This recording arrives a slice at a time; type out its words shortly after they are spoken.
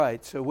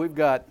Right, so we've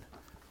got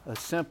a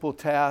simple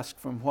task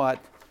from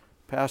what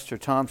Pastor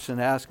Thompson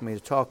asked me to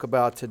talk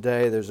about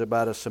today. There's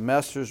about a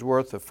semester's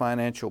worth of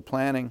financial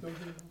planning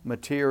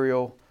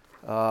material.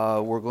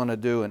 We're going to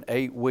do an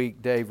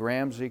 8-week Dave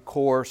Ramsey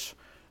course.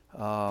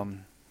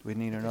 We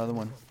need another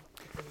one.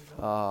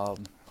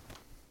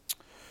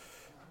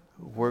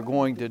 We're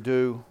going to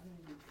do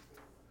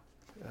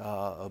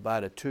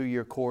about a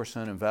 2-year course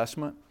on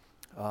investment,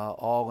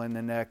 all in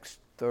the next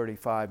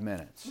 35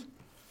 minutes.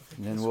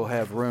 And then we'll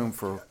have room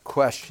for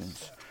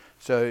questions.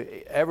 So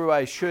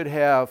everybody should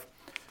have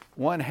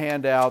one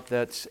handout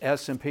that's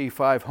S&P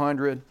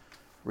 500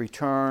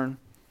 return,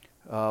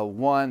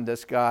 one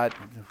that's got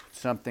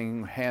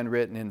something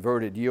handwritten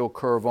inverted yield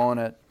curve on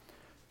it,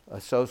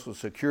 a Social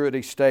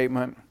Security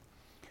statement,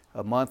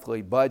 a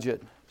monthly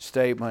budget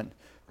statement,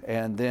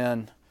 and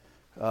then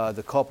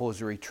the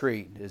couples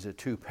retreat is a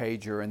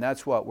 2-pager, and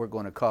that's what we're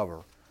going to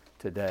cover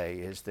today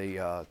is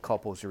the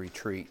couples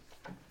retreat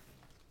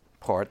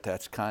part.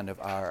 That's kind of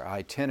our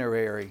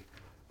itinerary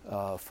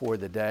for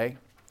the day.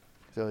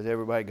 So has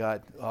everybody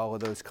got all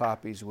of those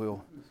copies?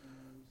 We'll.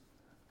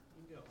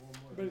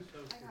 I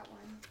got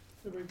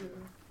one.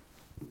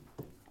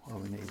 Oh,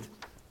 we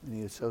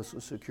need a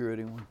Social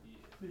Security one.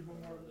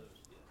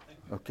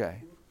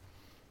 Okay.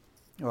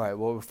 All right.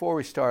 Well, before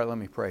we start, let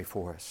me pray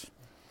for us.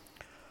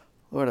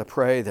 Lord, I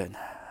pray that,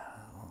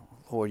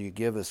 Lord, you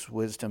give us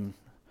wisdom.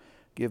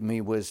 Give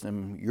me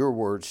wisdom, your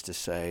words to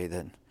say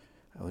that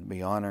I would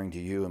be honoring to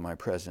you in my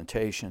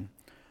presentation,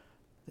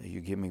 that you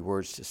give me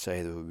words to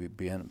say that would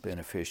be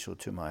beneficial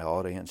to my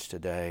audience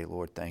today.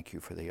 Lord, thank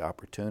you for the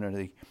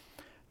opportunity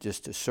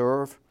just to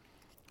serve.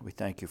 We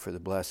thank you for the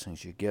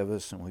blessings you give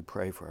us, and we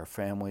pray for our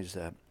families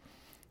that,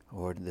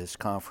 Lord, this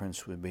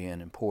conference would be an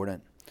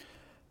important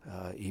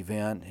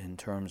event in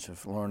terms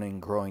of learning,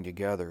 growing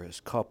together as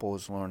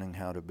couples, learning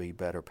how to be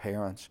better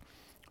parents.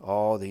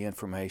 All the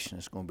information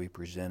is going to be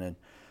presented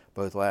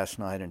both last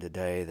night and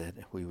today, that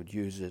we would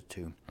use it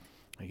to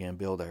again,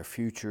 build our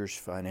futures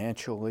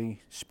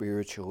financially,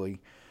 spiritually,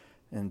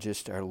 and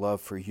just our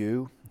love for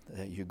you,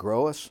 that you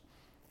grow us.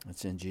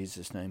 It's in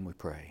Jesus' name we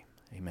pray.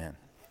 Amen.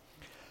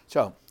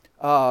 So,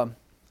 I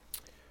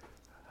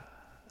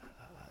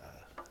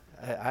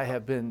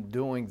have been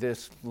doing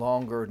this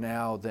longer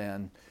now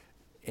than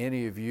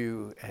any of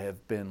you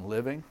have been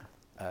living.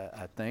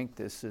 I think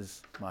this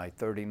is my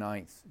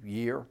 39th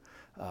year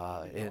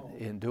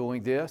in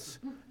doing this,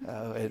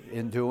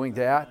 in doing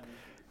that.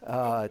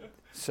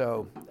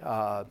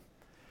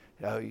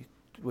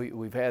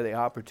 We've had the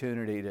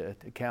opportunity to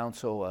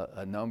counsel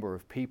a number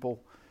of people.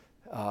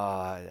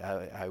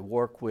 I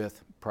work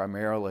with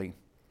primarily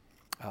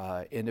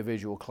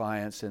individual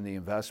clients in the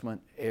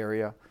investment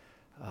area.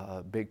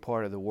 A big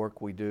part of the work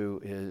we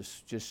do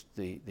is just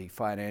the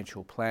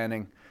financial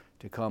planning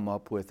to come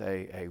up with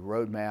a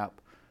roadmap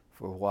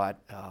for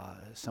what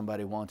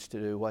somebody wants to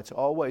do, what's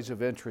always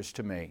of interest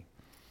to me.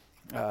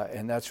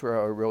 And that's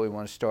where I really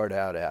want to start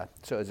out at.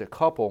 So as a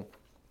couple,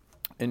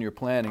 in your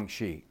planning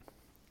sheet,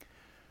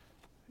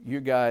 you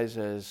guys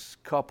as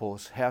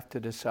couples have to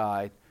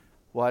decide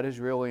what is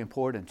really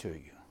important to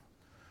you.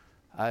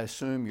 I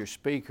assume your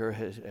speaker,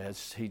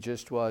 as he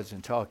just was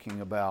in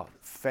talking about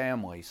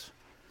families,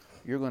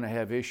 you're going to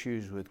have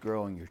issues with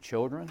growing your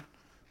children,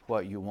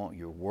 what you want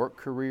your work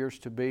careers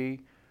to be,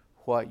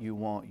 what you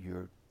want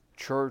your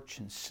church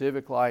and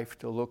civic life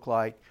to look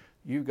like.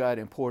 You've got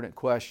important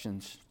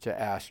questions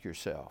to ask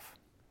yourself.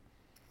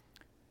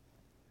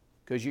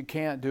 Because you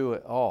can't do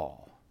it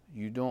all.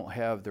 You don't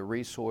have the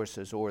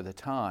resources or the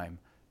time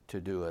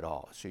to do it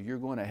all. So you're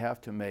going to have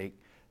to make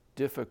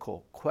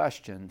difficult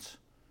questions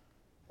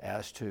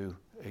as to,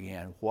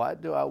 again,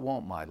 what do I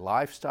want my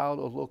lifestyle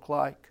to look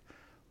like?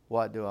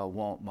 What do I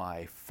want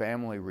my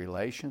family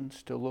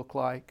relations to look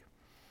like?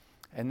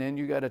 And then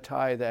you got to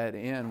tie that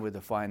in with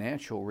the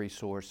financial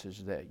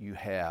resources that you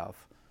have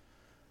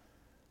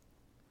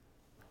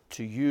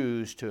to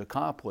use to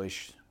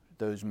accomplish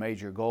those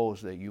major goals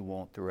that you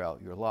want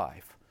throughout your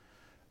life.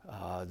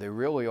 There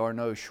really are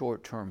no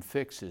short-term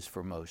fixes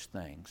for most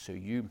things. So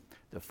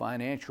the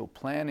financial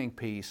planning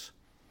piece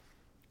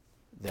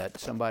that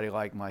somebody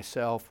like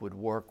myself would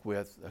work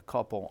with a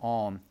couple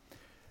on,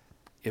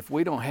 if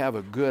we don't have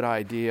a good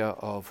idea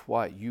of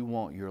what you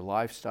want your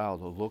lifestyle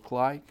to look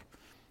like,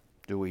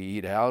 do we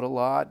eat out a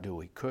lot? Do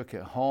we cook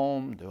at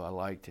home? Do I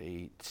like to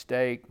eat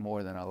steak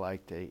more than I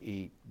like to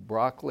eat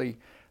broccoli?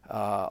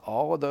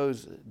 All of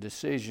those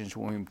decisions,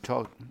 when we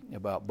talk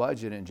about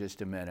budget in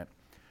just a minute,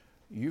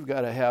 you've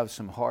got to have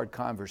some hard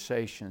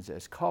conversations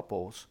as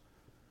couples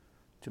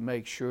to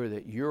make sure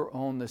that you're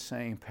on the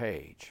same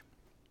page.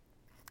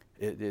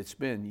 It's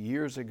been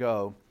years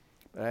ago,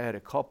 but I had a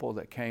couple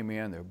that came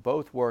in. They're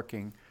both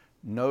working,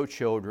 no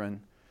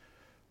children.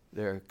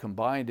 Their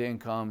combined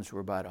incomes were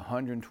about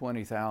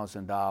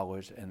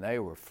 $120,000, and they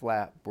were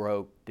flat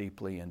broke,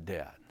 deeply in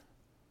debt.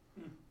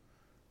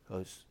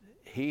 Because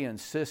he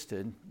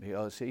insisted,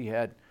 because he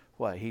had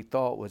what he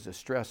thought was a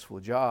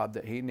stressful job,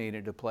 that he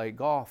needed to play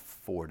golf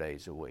 4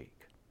 days a week.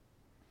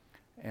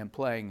 And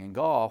playing in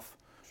golf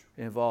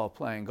involved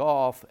playing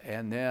golf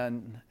and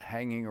then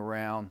hanging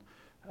around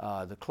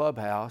the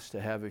clubhouse to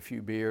have a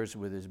few beers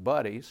with his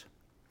buddies.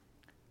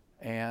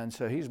 And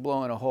so he's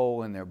blowing a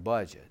hole in their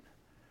budget.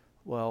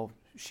 Well,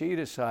 she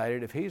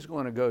decided if he's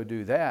going to go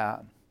do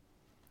that,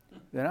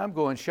 then I'm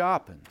going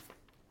shopping.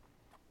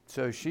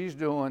 So she's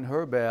doing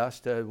her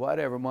best.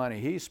 Whatever money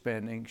he's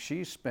spending,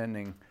 she's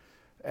spending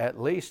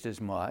at least as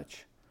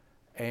much.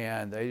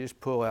 And they just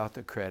pull out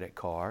the credit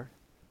card.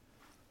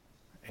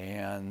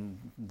 And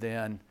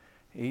then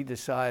he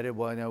decided,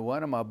 well, you know,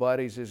 one of my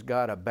buddies has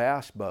got a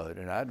bass boat,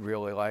 and I'd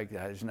really like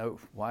that.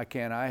 Why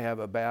can't I have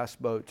a bass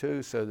boat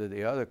too, so that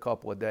the other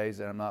couple of days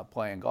that I'm not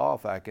playing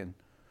golf, I can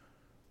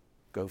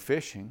go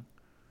fishing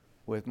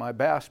with my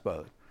bass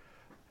boat.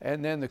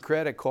 And then the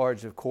credit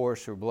cards, of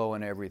course, are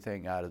blowing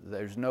everything out of it.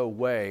 There's no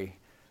way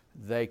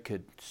they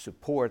could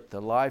support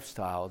the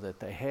lifestyle that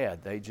they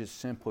had. They just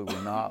simply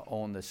were not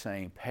on the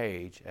same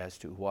page as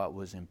to what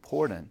was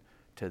important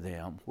to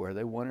them, where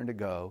they wanted to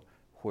go,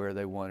 where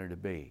they wanted to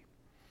be.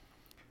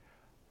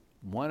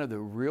 One of the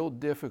real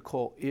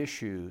difficult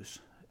issues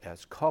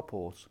as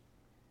couples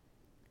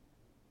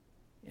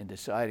in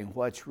deciding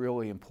what's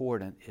really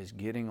important is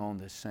getting on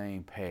the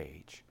same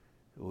page.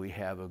 We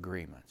have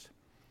agreements.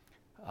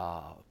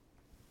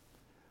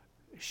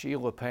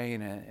 Sheila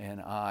Payne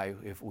and I,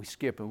 if we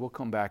skip, and we'll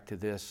come back to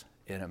this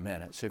in a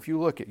minute. So if you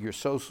look at your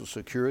Social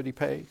Security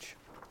page,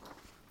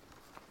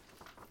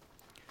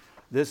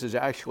 this is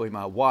actually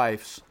my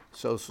wife's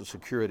Social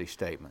Security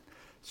statement.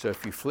 So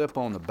if you flip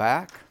on the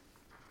back,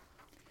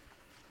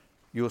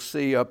 you'll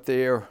see up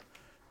there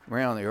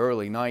around the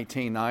early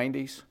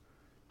 1990s,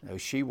 you know,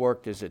 she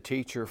worked as a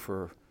teacher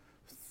for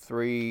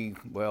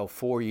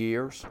 4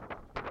 years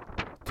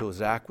till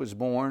Zach was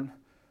born,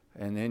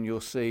 and then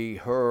you'll see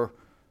her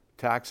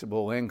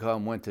taxable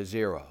income went to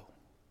zero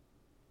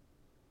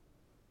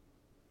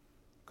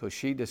because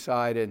she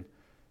decided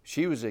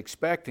she was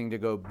expecting to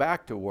go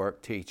back to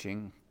work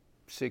teaching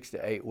 6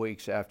 to 8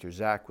 weeks after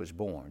Zach was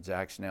born.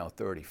 Zach's now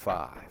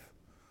 35.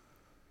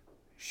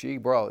 She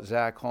brought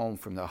Zach home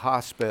from the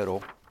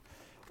hospital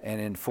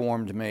and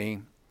informed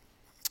me,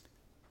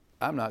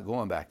 I'm not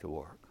going back to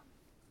work.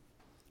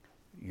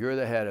 You're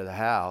the head of the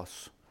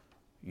house.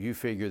 You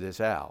figure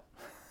this out.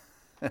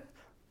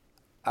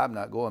 I'm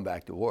not going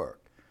back to work.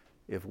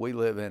 If we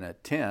live in a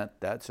tent,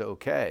 that's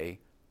okay,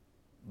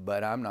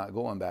 but I'm not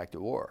going back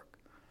to work.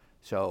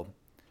 So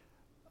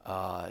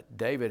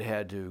David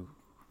had to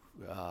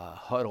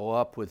huddle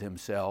up with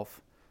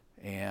himself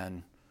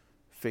and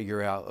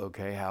figure out,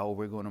 okay, how are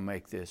we going to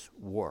make this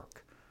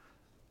work?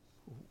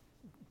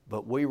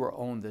 But we were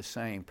on the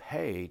same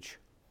page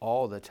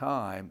all the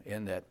time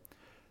in that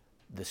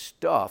the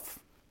stuff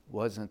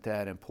wasn't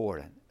that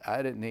important.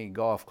 I didn't need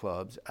golf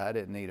clubs. I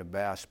didn't need a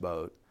bass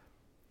boat.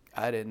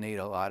 I didn't need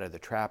a lot of the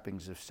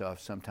trappings of stuff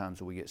sometimes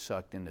we get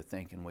sucked into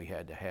thinking we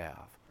had to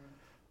have.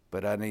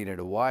 But I needed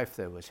a wife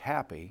that was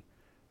happy,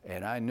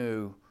 and I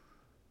knew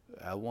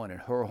I wanted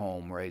her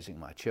home raising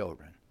my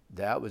children.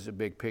 That was a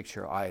big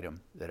picture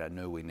item that I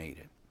knew we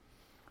needed.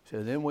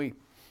 So then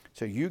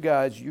so you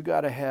guys, you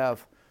got to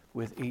have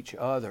with each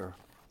other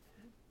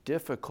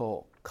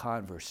difficult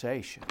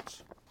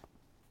conversations.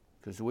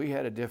 Because we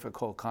had a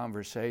difficult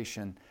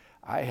conversation.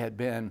 I had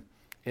been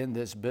in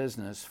this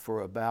business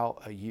for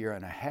about a year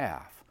and a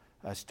half.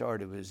 I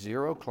started with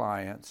 0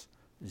 clients,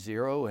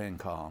 0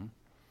 income.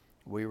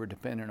 We were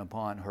dependent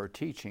upon her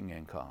teaching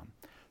income.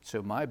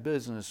 So my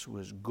business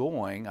was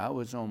going, I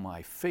was on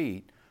my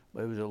feet,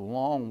 but it was a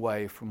long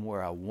way from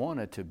where I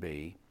wanted to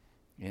be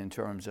in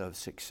terms of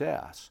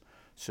success.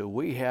 So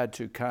we had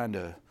to kind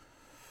of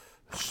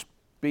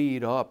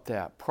speed up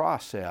that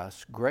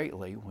process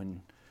greatly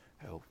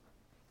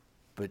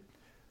but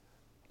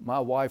my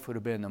wife would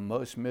have been the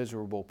most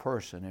miserable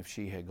person if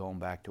she had gone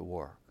back to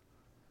work.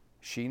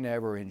 She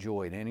never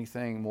enjoyed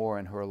anything more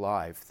in her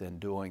life than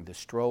doing the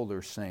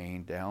stroller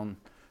scene down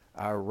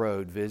our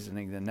road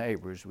visiting the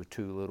neighbors with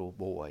 2 little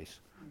boys,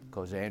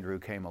 because Andrew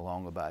came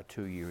along about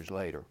 2 years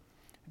later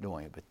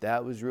doing it. But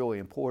that was really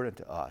important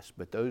to us.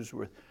 But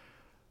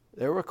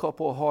there were a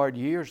couple of hard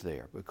years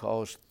there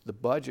because the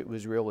budget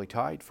was really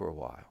tight for a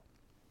while.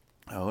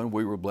 And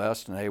we were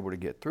blessed and able to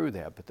get through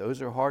that. But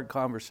those are hard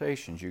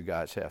conversations you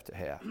guys have to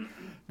have.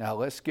 Now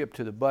let's skip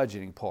to the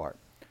budgeting part.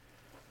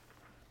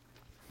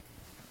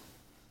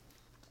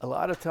 A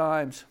lot of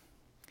times,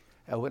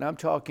 when I'm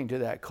talking to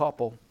that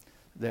couple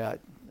that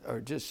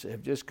have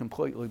just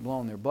completely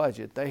blown their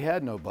budget, they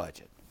had no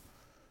budget.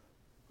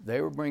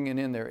 They were bringing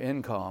in their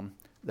income.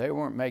 They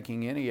weren't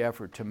making any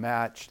effort to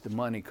match the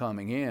money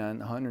coming in,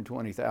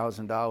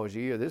 $120,000 a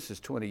year. This is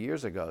 20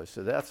 years ago,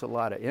 so that's a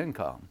lot of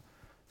income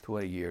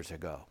 20 years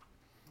ago.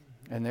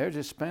 And they're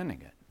just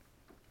spending it.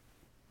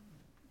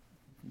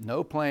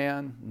 No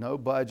plan, no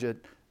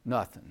budget,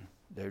 nothing.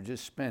 They're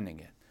just spending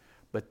it.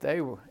 But they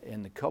were,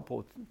 in the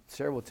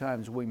several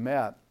times we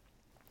met,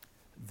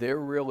 they're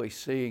really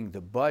seeing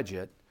the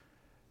budget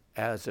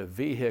as a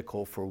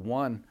vehicle for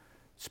one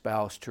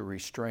spouse to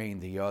restrain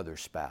the other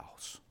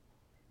spouse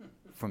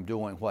from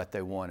doing what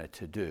they wanted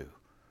to do.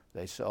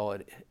 They saw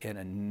it in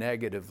a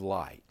negative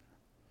light.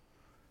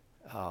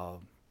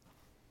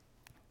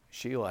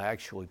 Sheila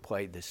actually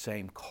played the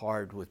same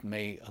card with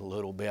me a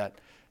little bit,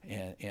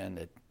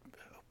 and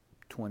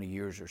 20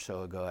 years or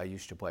so ago, I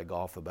used to play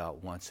golf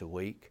about once a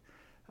week,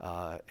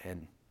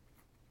 and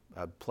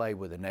I'd play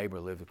with a neighbor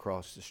who lived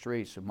across the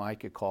street, so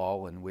Mike would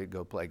call and we'd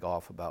go play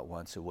golf about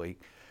once a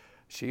week.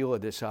 Sheila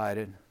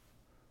decided,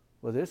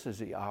 well, this is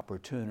the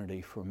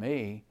opportunity for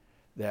me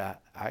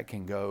that I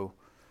can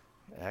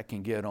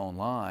get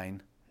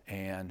online,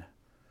 and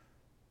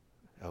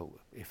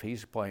if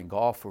he's playing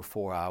golf for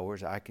 4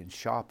 hours, I can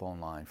shop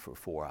online for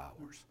 4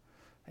 hours.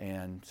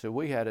 And so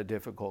we had a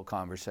difficult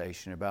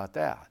conversation about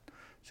that.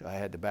 So I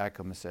had to back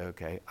him and say,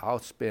 okay, I'll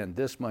spend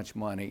this much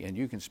money and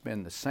you can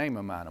spend the same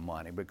amount of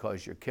money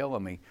because you're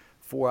killing me.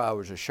 4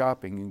 hours of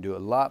shopping, you can do a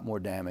lot more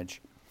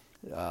damage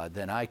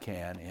than I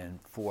can in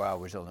 4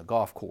 hours on the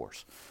golf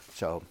course.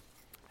 So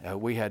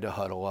we had to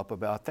huddle up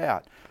about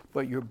that.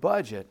 But your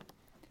budget,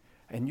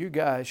 and you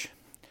guys,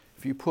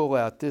 if you pull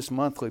out this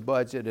monthly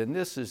budget, and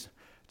this is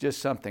just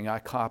something I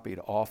copied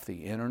off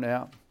the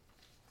internet.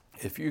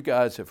 If you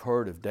guys have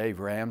heard of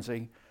Dave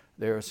Ramsey,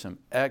 there are some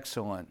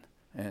excellent,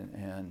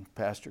 and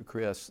Pastor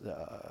Chris,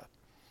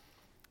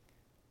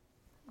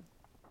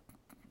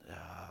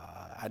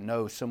 I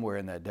know somewhere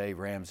in that Dave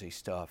Ramsey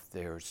stuff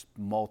there's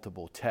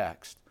multiple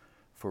texts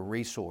for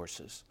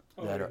resources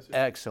that are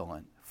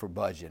excellent for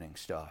budgeting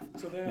stuff.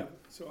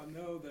 So I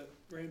know that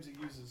Ramsey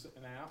uses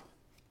an app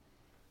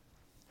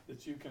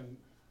that you can,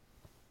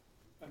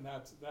 and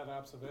that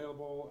app's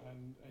available,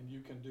 and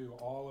you can do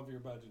all of your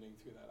budgeting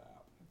through that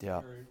app.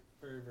 It's very,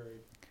 very, very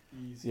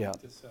easy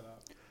to set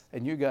up.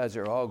 And you guys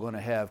are all going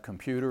to have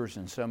computers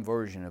and some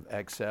version of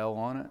Excel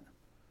on it,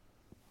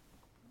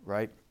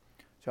 right?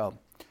 So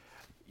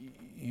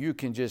you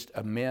can just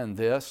amend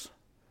this.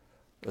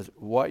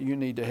 What you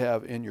need to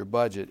have in your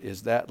budget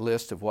is that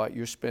list of what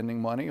you're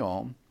spending money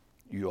on.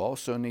 You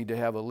also need to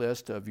have a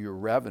list of your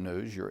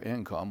revenues, your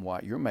income,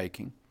 what you're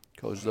making,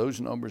 because those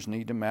numbers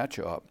need to match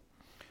up.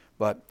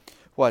 But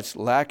what's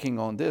lacking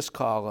on this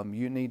column,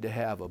 you need to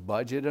have a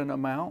budget and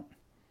amount,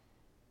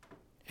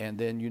 and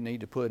then you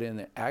need to put in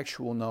the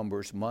actual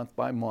numbers month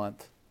by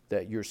month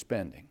that you're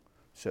spending.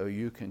 So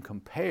you can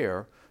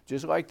compare,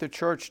 just like the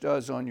church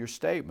does on your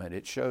statement.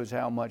 It shows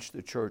how much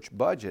the church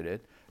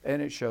budgeted,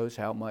 and it shows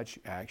how much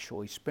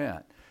actually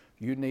spent.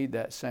 You need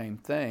that same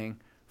thing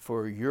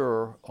for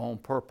your own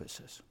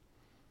purposes.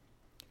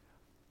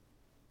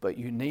 But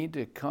you need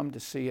to come to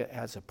see it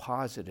as a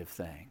positive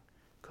thing.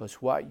 Because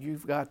what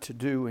you've got to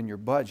do in your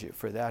budget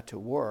for that to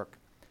work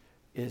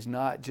is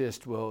not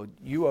just, well,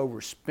 you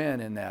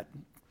overspent in that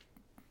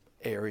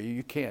area.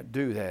 You can't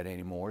do that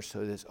anymore,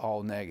 so it's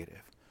all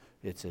negative.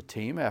 It's a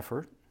team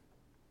effort,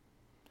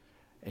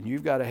 and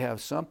you've got to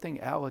have something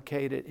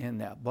allocated in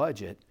that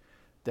budget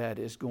that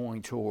is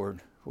going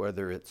toward,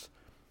 whether it's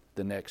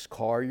the next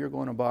car you're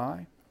going to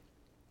buy.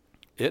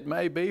 It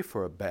may be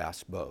for a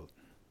bass boat.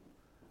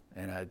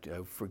 And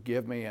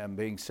forgive me, I'm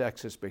being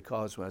sexist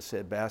because when I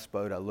said bass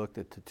boat, I looked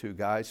at the two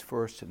guys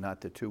first and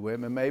not the two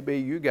women. Maybe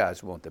you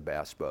guys want the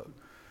bass boat.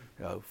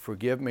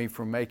 Forgive me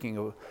for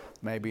making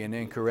maybe an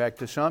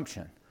incorrect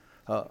assumption.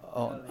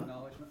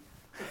 Acknowledgement.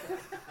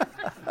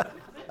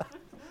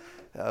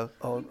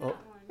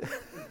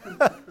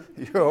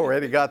 You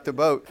already got the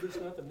boat. It's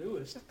not the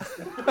newest.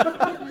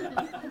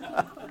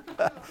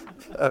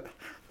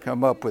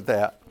 Come up with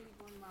that.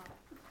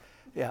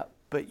 Yeah.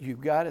 But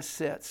you've got to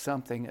set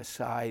something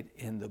aside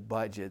in the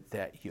budget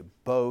that you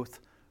both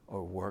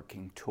are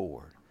working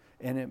toward.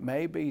 And it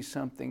may be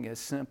something as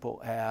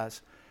simple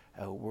as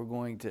we're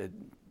going to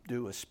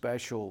do a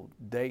special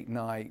date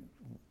night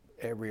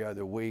every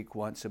other week,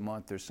 once a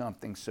month or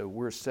something. So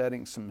we're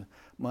setting some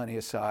money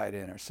aside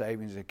in our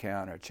savings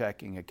account, our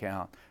checking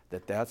account,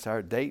 that's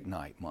our date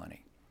night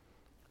money.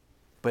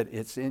 But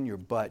it's in your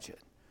budget.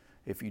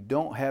 If you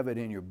don't have it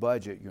in your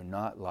budget, you're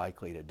not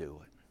likely to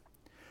do it.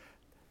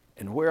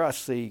 And where I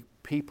see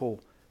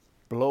people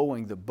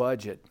blowing the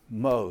budget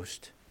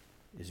most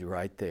is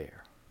right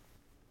there.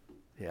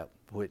 Yep,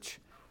 which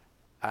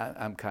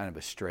I'm kind of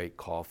a straight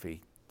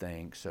coffee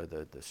thing, so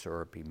the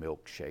syrupy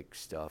milkshake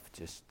stuff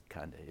just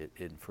kind of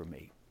isn't for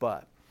me.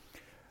 But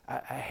I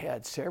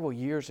had several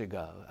years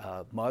ago,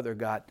 mother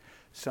got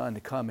son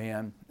to come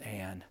in,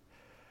 and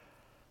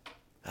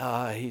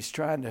he's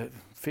trying to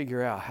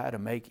figure out how to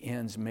make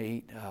ends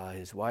meet.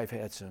 His wife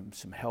had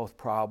some health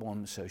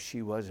problems, so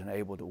she wasn't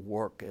able to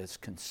work as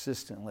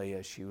consistently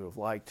as she would have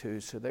liked to,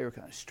 so they were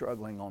kind of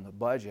struggling on the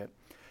budget.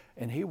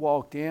 And he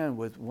walked in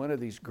with one of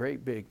these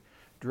great big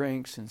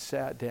drinks and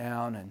sat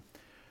down, and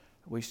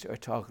we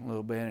started talking a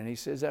little bit, and he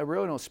says, I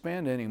really don't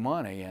spend any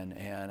money,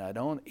 and I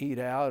don't eat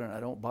out, and I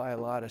don't buy a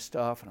lot of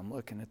stuff. And I'm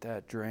looking at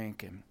that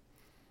drink, and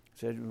I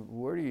said,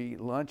 where do you eat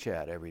lunch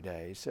at every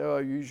day? He said, I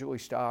usually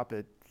stop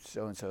at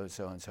so-and-so,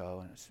 so-and-so.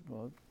 And I said,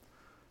 well,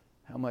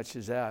 how much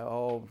is that?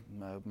 Oh,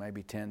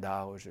 maybe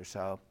 $10 or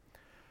so.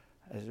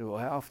 I said, well,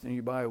 how often do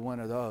you buy one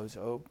of those?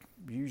 Oh,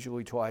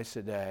 usually twice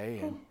a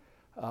day. And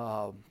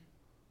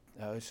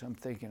so I'm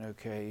thinking,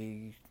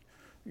 okay,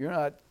 you're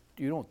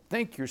don't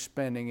think you're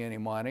spending any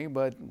money,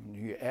 but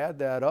you add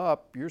that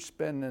up, you're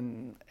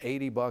spending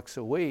 $80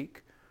 a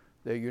week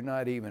that you're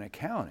not even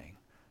accounting.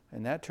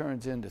 And that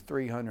turns into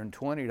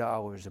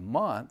 $320 a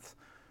month.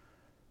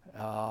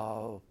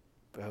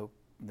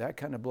 That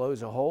kind of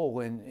blows a hole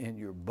in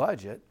your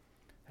budget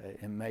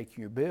and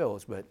making your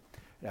bills. But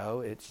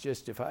it's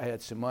just if I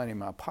had some money in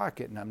my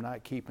pocket and I'm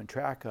not keeping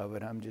track of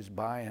it, I'm just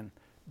buying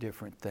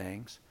different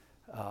things.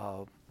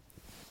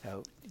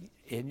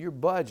 In your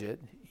budget,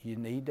 you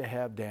need to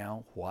have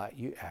down what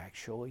you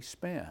actually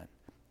spend.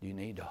 You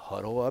need to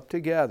huddle up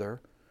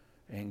together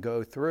and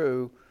go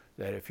through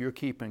that. If you're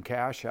keeping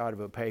cash out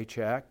of a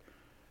paycheck,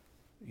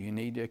 you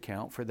need to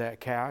account for that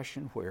cash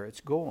and where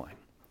it's going.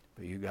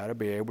 But you got to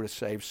be able to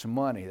save some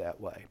money that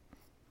way.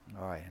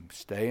 All right, I'm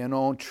staying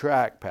on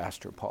track,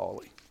 Pastor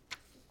Paulie.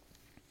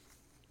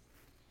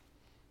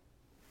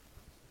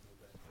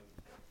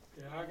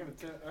 Yeah, I can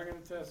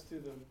attest to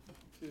the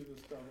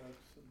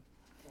Starbucks and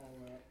all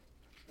that,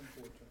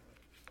 unfortunately,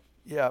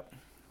 Yep.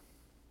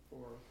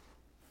 for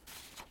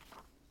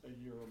a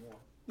year or more.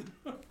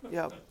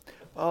 Yep.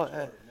 Well,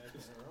 Making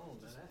her own,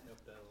 that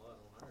helped out a lot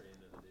on our end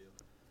of the deal.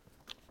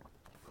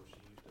 So she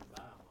used to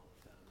buy them all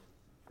the time and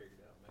figured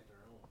out making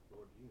her own.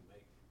 Lord, you can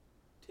make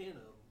 10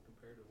 of them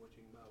compared to what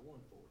you can buy one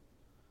for.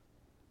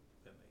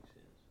 If that makes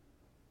sense.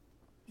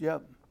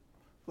 Yep.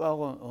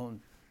 Well,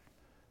 on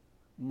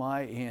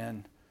my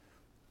end,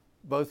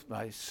 both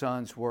my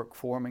sons work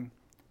for me.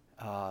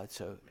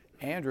 So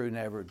Andrew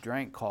never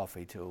drank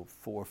coffee till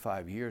 4 or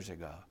 5 years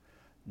ago.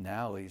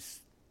 Now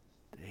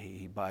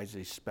he buys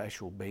these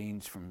special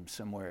beans from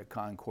somewhere at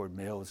Concord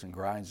Mills and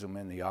grinds them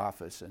in the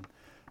office and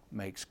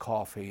makes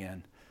coffee.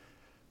 And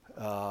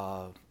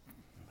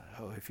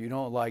if you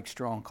don't like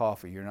strong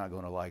coffee, you're not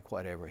going to like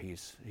whatever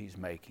he's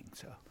making.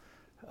 So,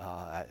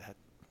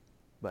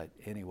 but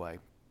anyway.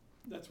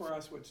 That's where I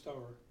switched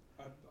over.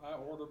 I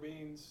order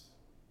beans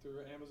through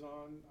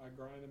Amazon. I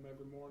grind them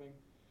every morning.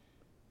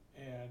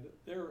 And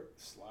they're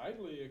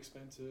slightly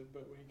expensive,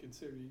 but when you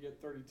consider you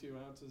get 32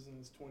 ounces and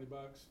it's $20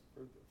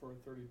 for a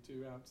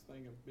 32 ounce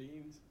thing of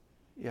beans,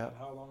 Yeah. and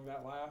how long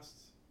that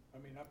lasts, I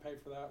mean, I pay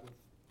for that with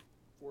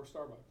 4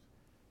 Starbucks.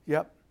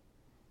 Yep.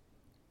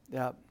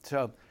 Yeah.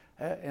 So,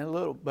 and a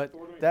little, but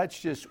that's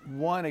just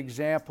one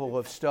example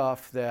of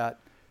stuff that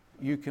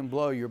you can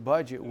blow your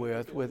budget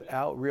with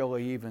without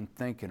really even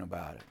thinking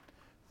about it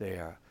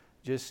there.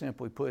 Just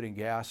simply putting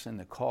gas in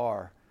the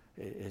car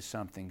is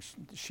something.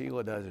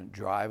 Sheila doesn't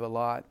drive a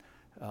lot,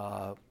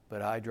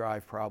 but I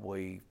drive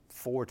probably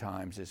 4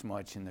 times as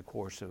much in the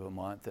course of a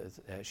month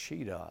as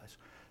she does.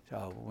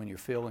 So when you're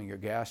filling your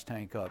gas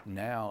tank up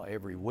now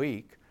every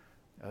week,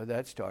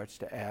 that starts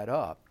to add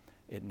up.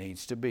 It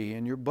needs to be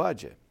in your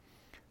budget.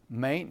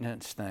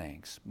 Maintenance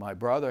things. My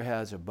brother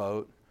has a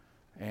boat,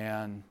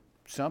 and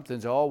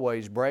something's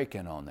always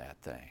breaking on that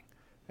thing,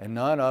 and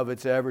none of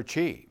it's ever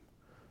cheap.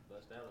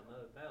 Bust out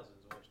another 1,000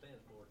 is what it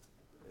stands for.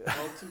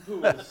 Boats and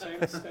pools,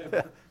 same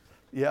stable.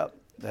 Yep,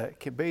 that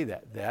could be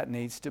that. That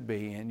needs to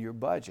be in your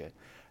budget.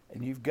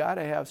 And you've got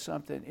to have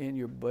something in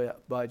your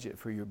budget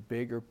for your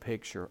bigger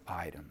picture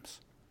items,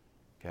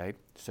 okay?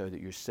 So that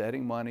you're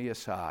setting money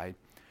aside.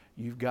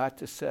 You've got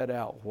to set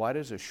out what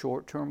is a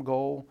short-term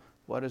goal,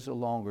 what is a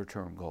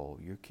longer-term goal.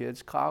 Your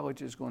kid's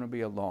college is going to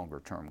be a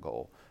longer-term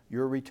goal.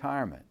 Your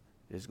retirement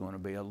is going to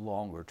be a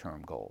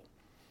longer-term goal.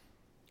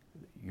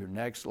 Your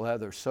next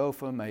leather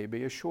sofa may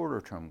be a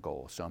shorter-term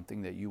goal,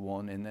 something that you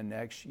want in the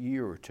next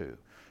year or two.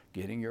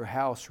 Getting your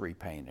house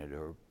repainted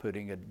or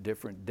putting a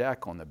different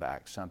deck on the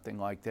back, something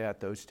like that.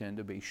 Those tend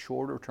to be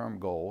shorter-term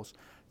goals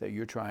that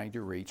you're trying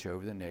to reach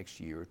over the next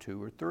year or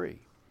 2 or 3.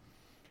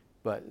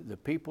 But the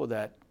people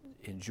that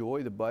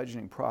enjoy the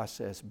budgeting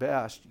process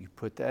best, you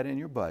put that in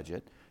your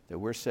budget, that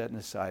we're setting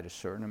aside a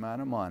certain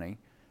amount of money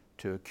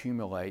to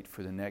accumulate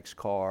for the next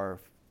car,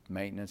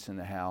 maintenance in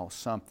the house,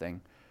 something.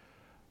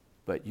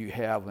 But you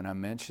have, when I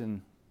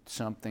mention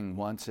something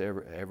once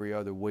every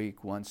other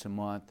week, once a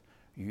month,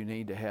 you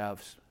need to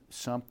have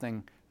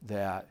something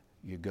that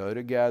you go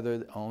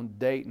together on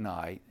date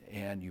night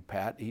and you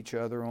pat each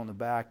other on the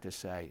back to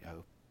say,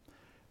 oh,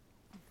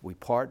 we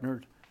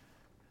partnered,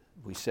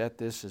 we set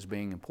this as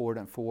being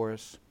important for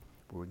us,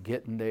 we're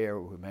getting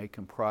there, we're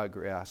making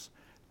progress.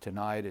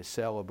 Tonight is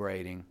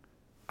celebrating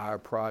our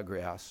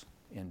progress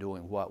in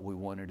doing what we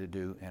wanted to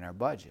do in our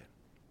budget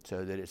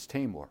so that it's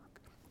teamwork.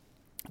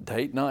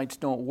 Date nights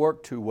don't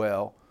work too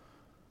well,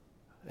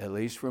 at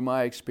least from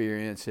my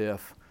experience,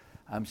 if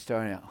I'm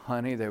starting out,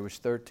 honey, there was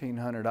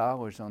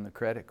 $1,300 on the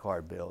credit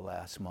card bill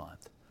last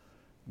month.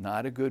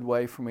 Not a good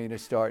way for me to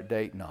start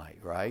date night,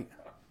 right?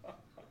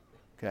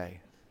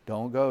 Okay,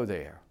 don't go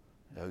there.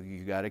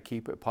 You got to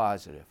keep it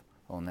positive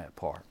on that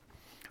part.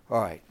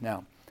 All right,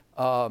 now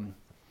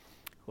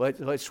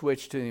let's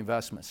switch to the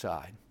investment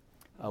side.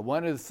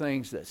 One of the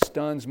things that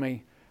stuns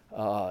me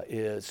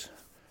is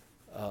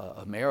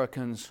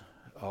Americans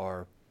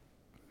are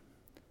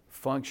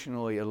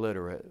functionally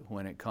illiterate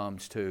when it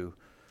comes to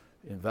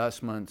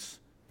investments,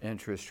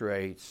 interest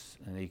rates,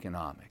 and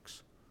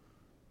economics.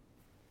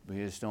 We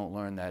just don't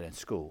learn that in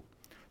school.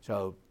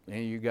 So,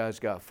 and you guys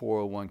got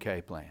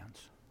 401k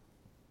plans?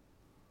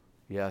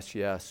 Yes,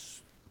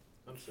 yes.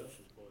 I'm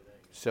self-employed,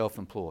 ain't I?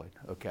 Self-employed,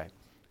 okay.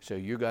 So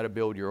you got to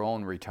build your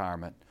own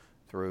retirement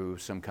through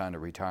some kind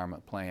of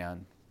retirement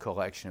plan,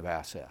 collection of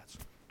assets,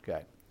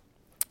 okay.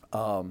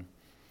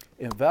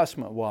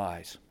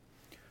 Investment-wise,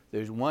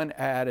 there's one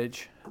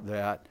adage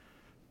that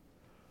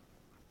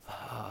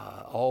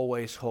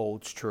always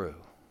holds true,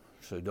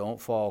 so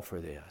don't fall for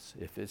this.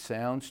 If it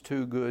sounds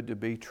too good to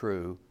be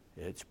true,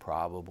 it's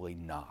probably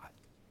not,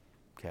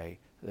 okay.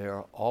 There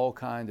are all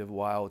kinds of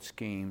wild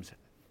schemes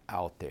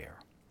out there.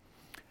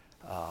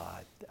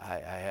 I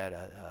had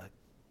a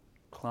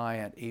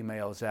client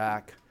email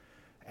Zach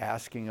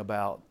asking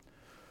about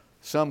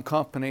some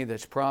company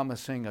that's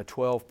promising a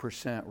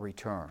 12%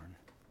 return,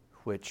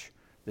 which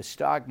the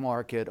stock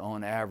market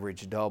on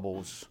average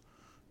doubles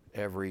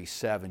every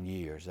 7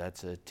 years.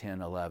 That's a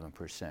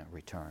 10-11%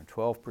 return.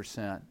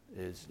 12%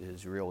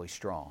 is really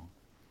strong.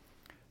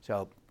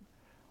 So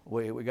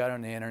we got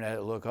on the internet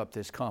to look up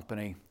this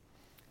company.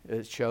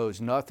 It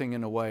shows nothing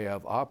in the way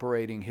of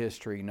operating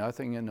history,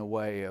 nothing in the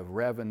way of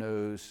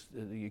revenues.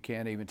 You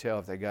can't even tell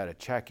if they got a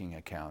checking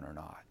account or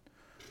not.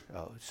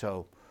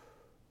 So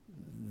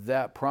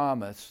that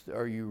promise,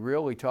 are you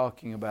really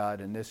talking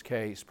about, in this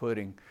case,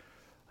 putting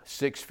a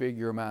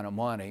six-figure amount of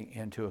money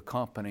into a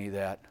company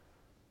that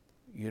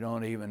you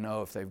don't even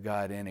know if they've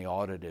got any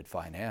audited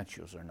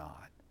financials or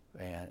not?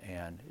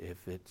 And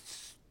if it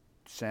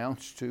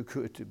sounds too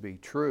good to be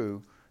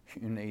true,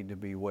 you need to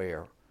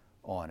beware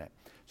on it.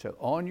 So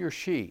on your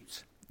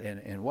sheets,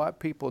 and what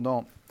people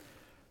don't,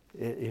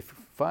 if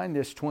you find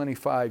this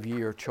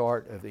 25-year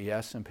chart of the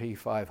S&P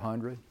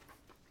 500,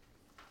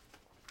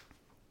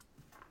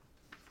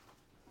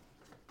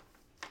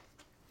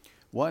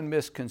 one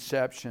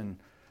misconception,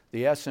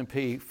 the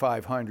S&P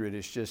 500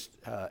 is just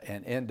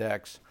an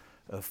index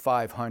of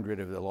 500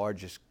 of the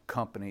largest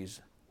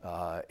companies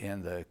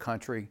in the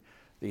country.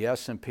 The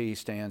S&P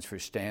stands for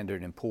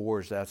Standard &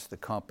 Poor's. That's the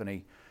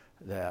company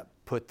that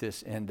put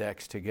this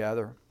index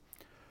together.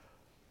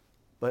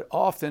 But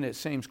often it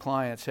seems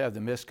clients have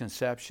the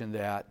misconception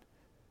that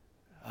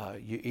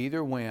you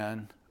either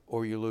win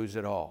or you lose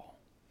it all.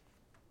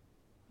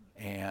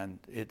 And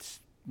it's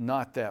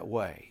not that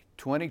way.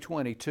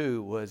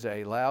 2022 was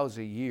a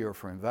lousy year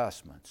for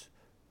investments.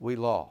 We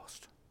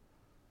lost.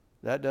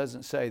 That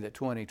doesn't say that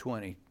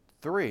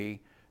 2023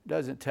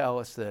 doesn't tell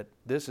us that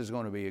this is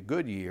going to be a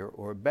good year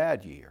or a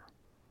bad year.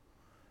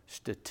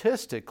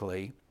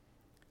 Statistically,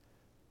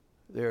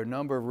 there are a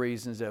number of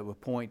reasons that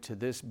would point to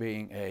this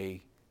being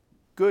a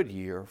good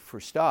year for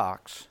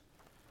stocks,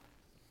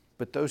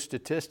 but those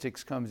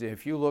statistics comes in.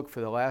 If you look for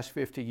the last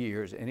 50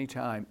 years,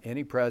 anytime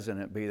any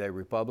president, be they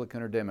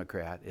Republican or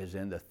Democrat, is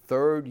in the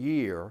third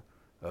year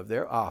of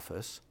their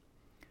office,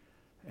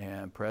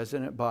 and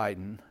President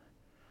Biden,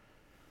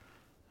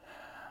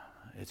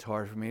 it's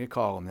hard for me to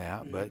call him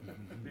that, but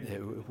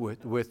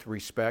with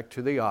respect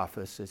to the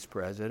office, it's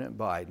President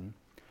Biden.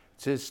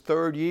 It's his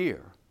third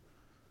year.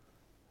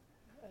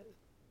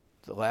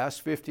 The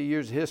last 50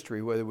 years of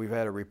history, whether we've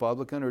had a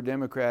Republican or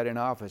Democrat in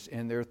office,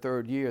 in their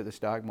third year, the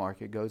stock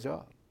market goes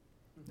up.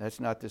 That's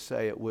not to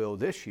say it will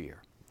this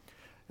year.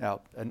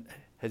 Now,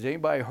 has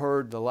anybody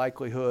heard the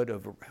likelihood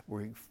of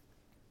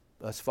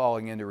us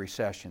falling into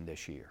recession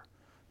this year?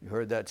 You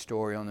heard that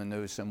story on the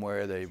news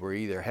somewhere. They were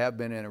either have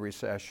been in a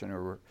recession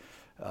or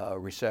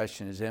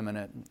recession is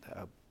imminent.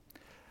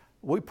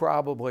 We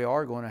probably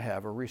are going to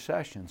have a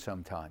recession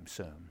sometime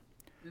soon.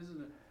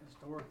 Isn't it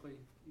historically,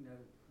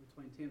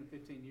 between 10 and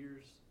 15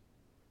 years,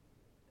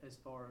 as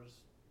far as,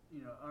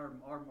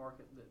 our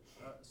market, that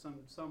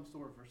some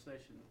sort of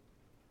recession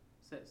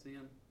sets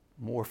in?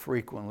 More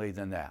frequently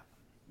than that.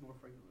 More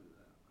frequently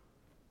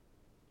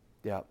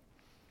than that. Yeah.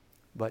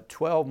 But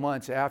 12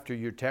 months after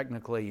you're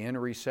technically in a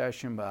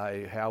recession,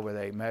 by however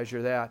they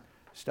measure that,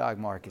 stock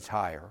market's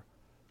higher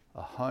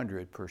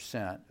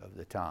 100% of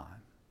the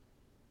time.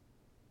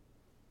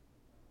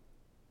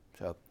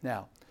 So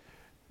now,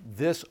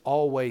 this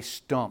always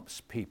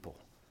stumps people,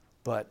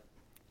 but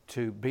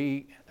to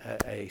be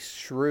a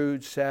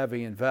shrewd,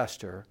 savvy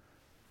investor,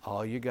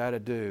 all you got to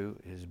do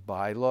is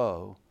buy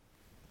low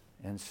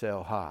and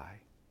sell high,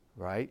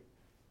 right?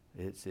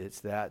 It's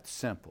that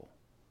simple.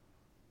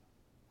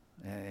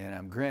 And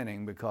I'm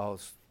grinning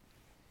because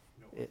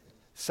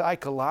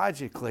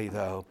psychologically,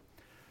 though,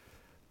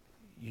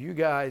 you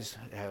guys,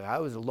 I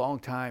was a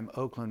long-time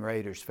Oakland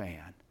Raiders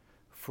fan.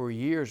 For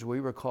years,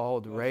 we were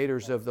called the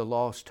Raiders of the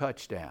Lost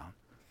Touchdown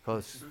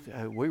because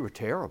we were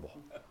terrible.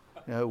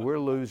 We're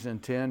losing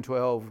 10,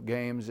 12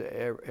 games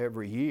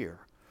every year.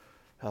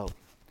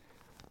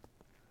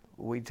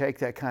 We take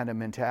that kind of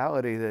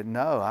mentality that,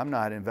 no, I'm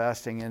not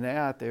investing in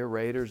that. They're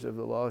Raiders of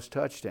the Lost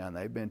Touchdown.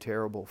 They've been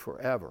terrible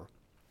forever.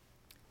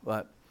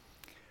 But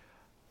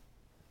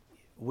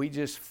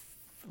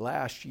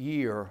last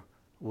year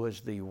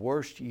was the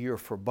worst year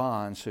for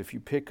bonds. So if you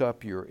pick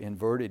up your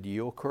inverted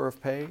yield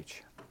curve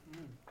page,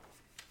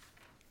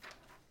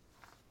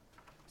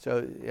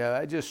 so yeah,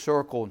 I just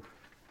circled,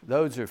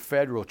 those are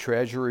federal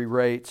treasury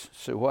rates.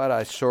 So what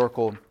I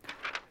circled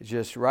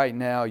Just right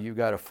now, you've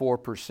got a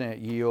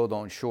 4% yield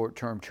on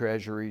short-term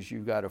treasuries.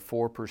 You've got a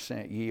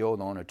 4%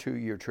 yield on a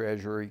 2-year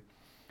treasury.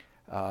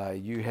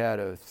 You had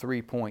a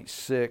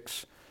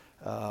 3.6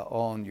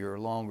 on your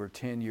longer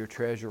 10-year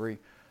treasury.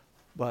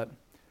 But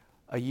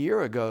a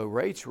year ago,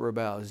 rates were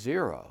about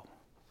 0.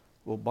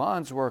 Well,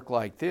 bonds work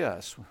like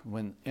this.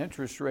 When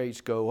interest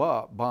rates go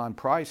up, bond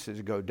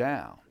prices go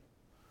down.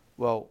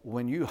 Well,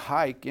 when you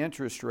hike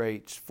interest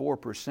rates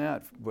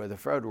 4% by the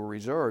Federal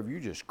Reserve, you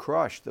just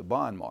crush the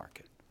bond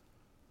market.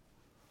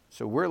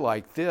 So we're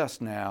like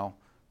this now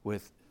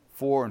with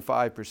 4 and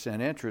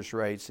 5% interest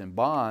rates, and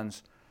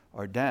bonds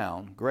are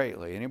down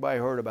greatly. Anybody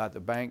heard about the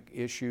bank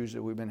issues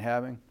that we've been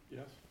having?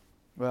 Yes.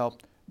 Well,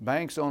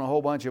 banks own a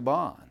whole bunch of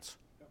bonds.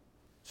 Yep.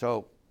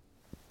 So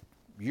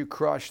you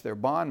crush their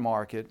bond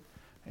market,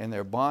 and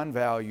their bond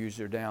values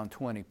are down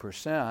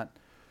 20%.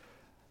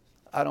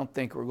 I don't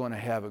think we're going to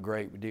have a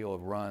great deal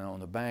of run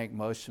on the bank.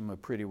 Most of them are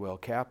pretty well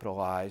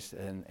capitalized,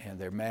 and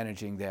they're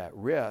managing that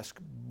risk.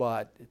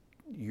 But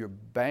your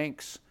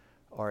banks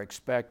are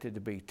expected to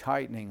be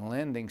tightening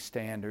lending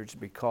standards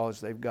because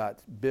they've got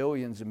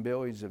billions and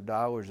billions of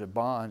dollars of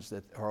bonds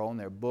that are on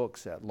their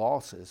books at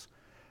losses,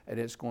 and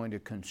it's going to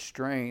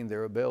constrain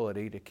their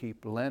ability to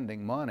keep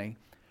lending money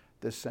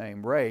the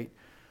same rate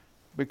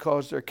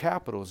because their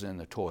capital's in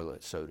the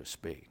toilet, so to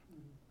speak.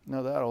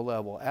 Now that'll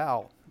level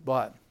out,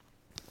 but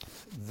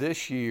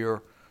this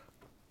year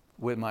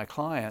with my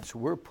clients,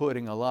 we're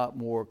putting a lot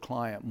more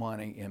client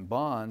money in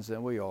bonds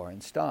than we are in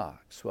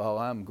stocks. Well,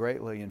 I'm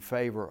greatly in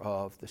favor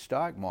of the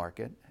stock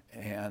market,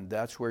 and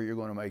that's where you're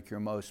going to make your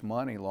most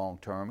money long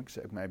term,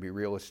 except maybe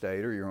real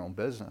estate or your own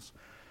business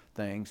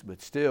things,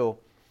 but still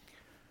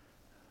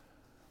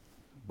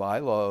buy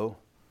low,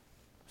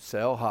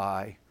 sell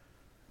high.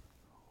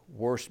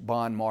 Worst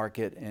bond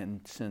market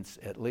since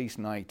at least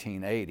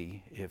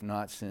 1980, if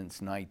not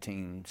since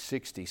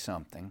 1960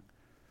 something.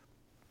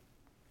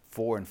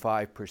 4 and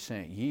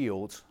 5%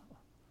 yields.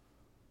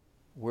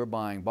 We're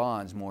buying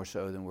bonds more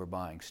so than we're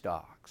buying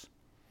stocks.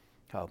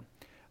 So,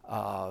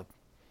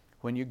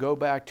 when you go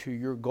back to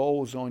your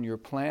goals on your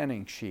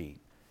planning sheet,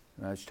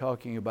 and I was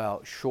talking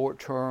about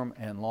short-term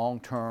and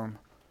long-term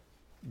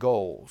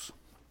goals.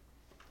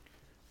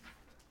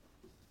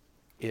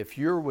 If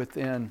you're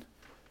within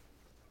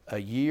a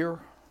year,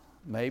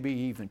 maybe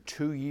even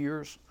 2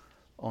 years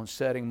on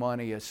setting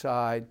money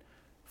aside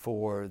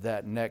for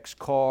that next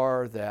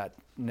car, that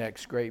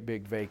next great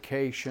big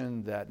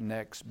vacation, that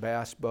next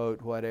bass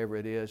boat, whatever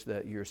it is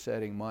that you're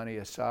setting money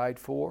aside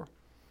for,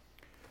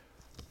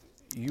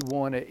 you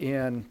want to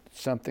end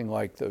something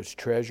like those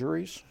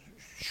treasuries,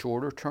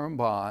 shorter term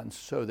bonds,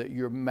 so that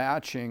you're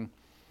matching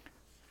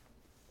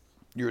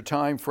your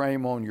time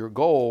frame on your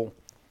goal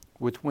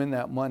with when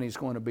that money is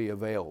going to be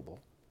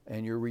available,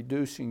 and you're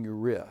reducing your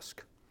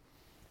risk.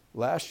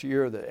 Last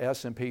year, the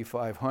S&P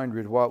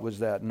 500, what was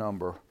that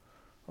number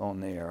on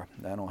there?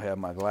 I don't have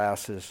my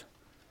glasses.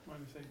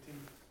 -18.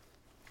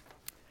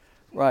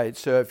 Right,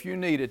 so if you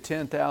needed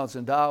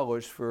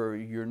 $10,000 for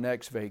your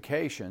next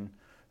vacation,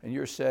 and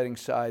you're setting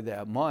aside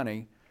that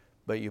money,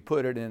 but you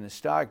put it in the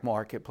stock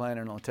market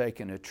planning on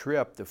taking a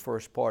trip the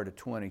first part of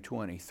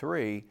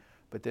 2023,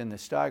 but then the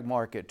stock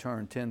market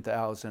turned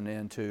 10,000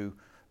 into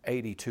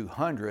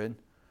 8,200,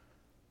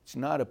 it's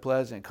not a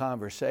pleasant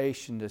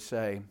conversation to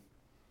say,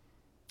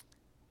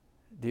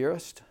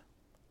 dearest,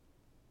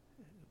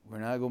 we're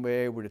not going to be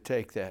able to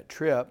take that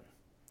trip.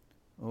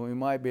 Well, we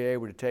might be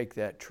able to take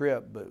that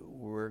trip, but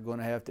we're going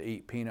to have to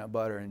eat peanut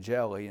butter and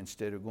jelly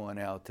instead of going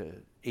out to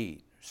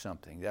eat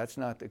something. That's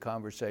not the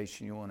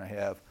conversation you want to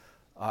have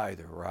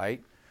either,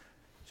 right?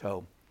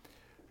 So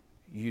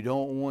you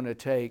don't want to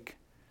take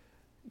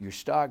your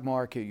stock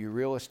market, your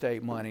real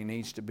estate money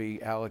needs to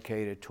be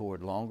allocated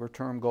toward longer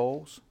term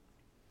goals.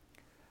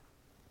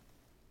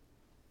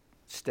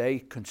 Stay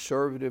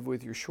conservative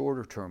with your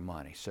shorter term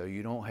money so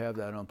you don't have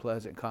that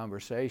unpleasant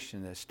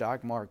conversation that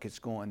stock market's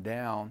going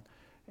down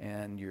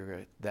and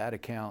that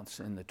account's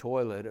in the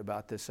toilet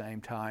about the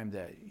same time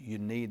that you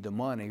need the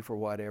money for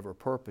whatever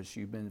purpose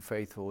you've been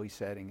faithfully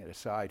setting it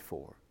aside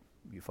for.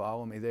 You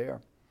follow me there?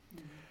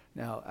 Mm-hmm.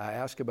 Now, I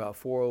ask about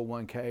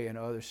 401k and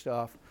other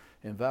stuff,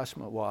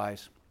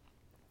 investment-wise.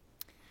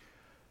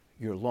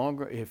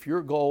 If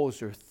your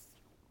goals are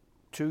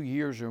 2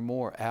 years or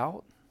more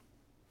out,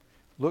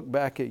 look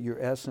back at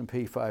your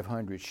S&P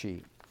 500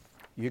 sheet.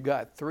 You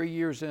got 3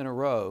 years in a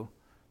row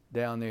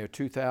down there,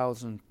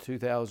 2000,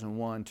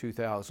 2001,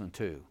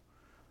 2002.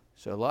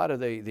 So a lot of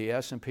the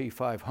S&P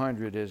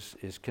 500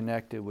 is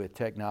connected with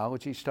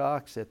technology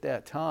stocks. At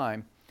that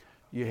time,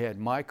 you had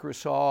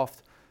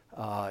Microsoft,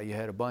 you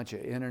had a bunch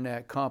of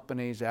internet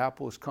companies,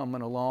 Apple's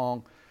coming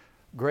along,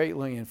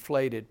 greatly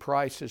inflated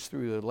prices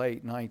through the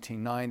late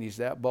 1990s.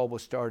 That bubble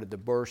started to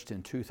burst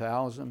in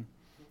 2000.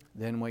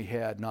 Then we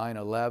had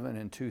 9/11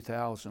 in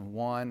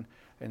 2001,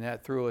 and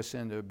that threw us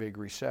into a big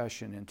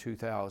recession in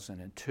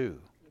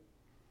 2002.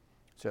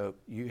 So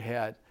you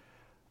had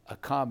a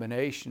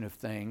combination of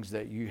things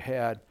that you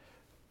had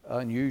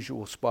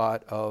unusual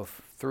spot of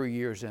 3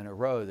 years in a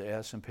row the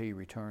S&P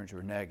returns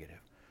were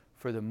negative.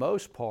 For the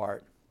most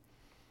part,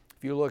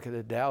 if you look at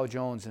the Dow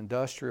Jones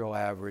Industrial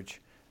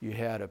Average, you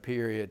had a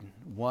period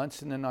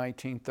once in the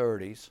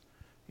 1930s,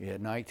 you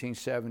had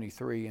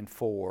 1973 and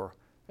 4,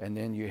 and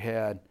then you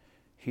had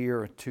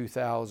here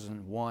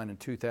 2001 and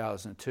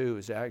 2002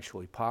 is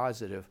actually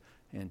positive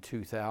in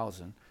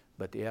 2000,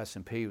 but the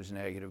S&P was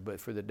negative.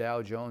 But for the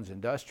Dow Jones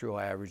Industrial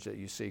Average that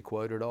you see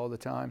quoted all the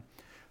time,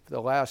 for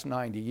the last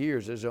 90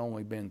 years, there's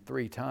only been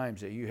 3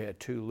 times that you had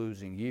 2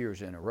 losing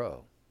years in a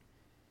row.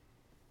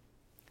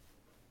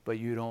 But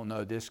you don't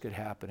know this could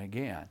happen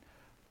again.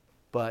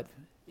 But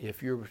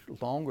if your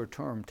longer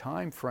term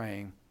time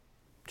frame,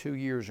 2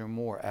 years or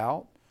more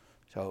out,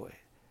 so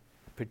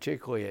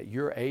particularly at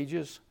your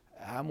ages,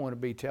 I'm going to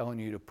be telling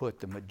you to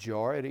put the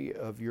majority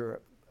of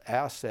your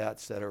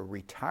assets that are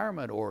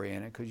retirement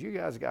oriented, because you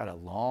guys got a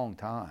long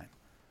time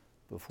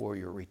before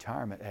your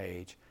retirement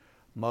age.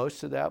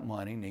 Most of that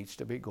money needs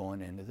to be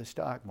going into the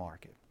stock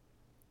market.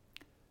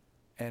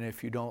 And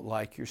if you don't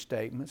like your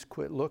statements,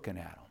 quit looking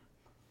at them.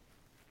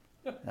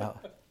 Now,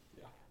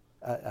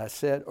 I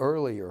said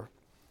earlier,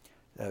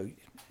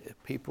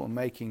 if people are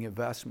making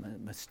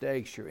investment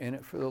mistakes, you're in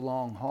it for the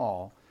long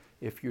haul.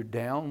 If you're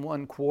down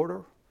 1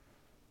 quarter,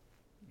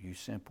 you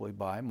simply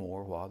buy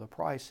more while the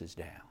price is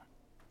down.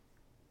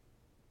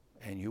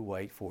 And you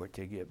wait for it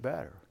to get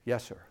better.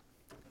 Yes, sir.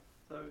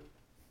 So,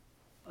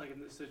 like in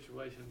this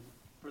situation,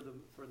 for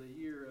the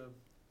year of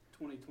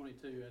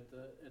 2022, at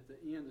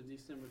the end of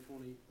December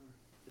 20,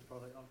 it's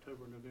probably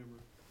October,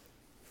 November,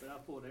 but I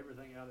pulled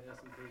everything out of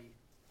S&P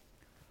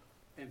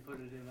and put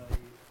it in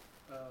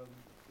a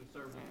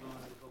conservative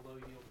fund, it was a low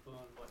yield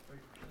fund, like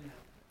 3%.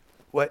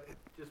 What?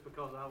 Just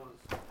because I was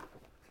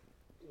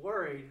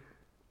worried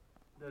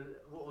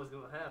that what was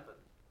going to happen.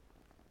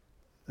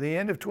 The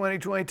end of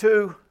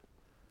 2022?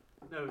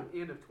 No,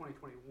 end of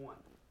 2021.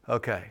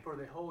 Okay. For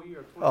the whole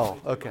year of 2022.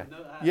 Oh, okay.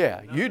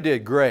 Yeah, you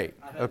did great.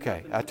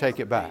 Okay, I take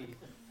it back.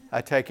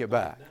 I take it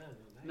back.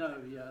 No,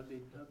 yeah, I'd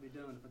be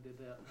done if I did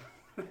that.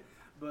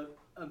 But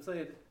I'm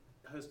saying,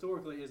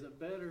 historically, is it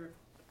better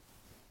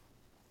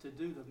to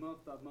do the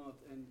month by month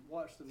and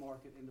watch the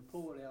market and to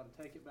pull it out and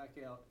take it back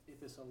out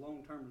if it's a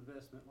long-term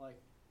investment like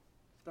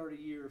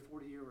 30-year,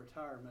 40-year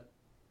retirement,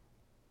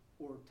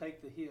 or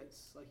take the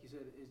hits, like you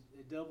said,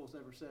 it doubles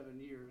every 7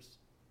 years.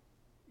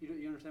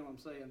 You understand what I'm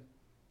saying?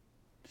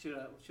 Should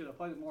I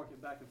play the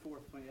market back and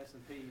forth between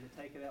S&P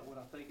to take it out when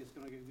I think it's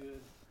going to go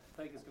good,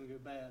 think it's going to go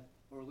bad,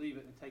 or leave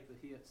it and take the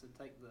hits and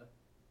take the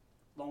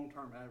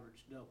long-term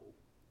average double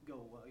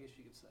goal, I guess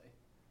you could say?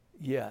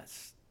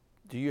 Yes.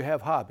 Do you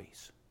have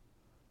hobbies?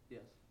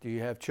 Yes. Do you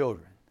have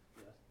children?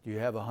 Yes. Do you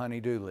have a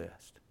honey-do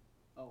list?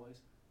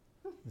 Always.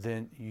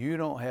 Then you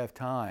don't have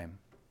time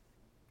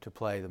to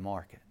play the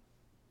market.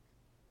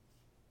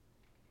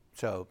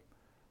 So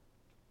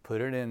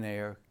put it in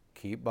there,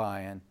 keep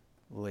buying,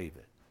 leave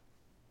it.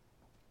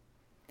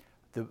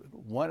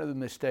 One of the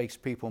mistakes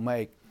people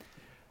make,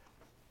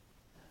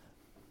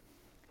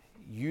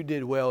 you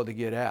did well to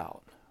get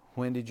out.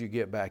 When did you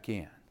get back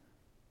in?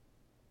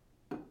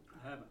 I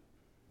haven't.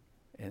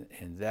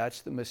 And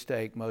that's the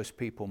mistake most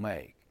people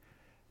make.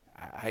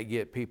 I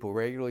get people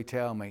regularly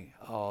tell me,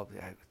 oh,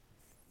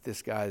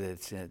 this guy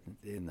that's in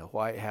the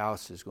White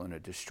House is going to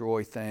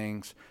destroy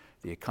things.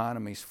 The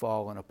economy's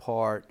falling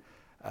apart.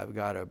 I've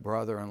got a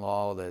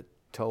brother-in-law that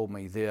told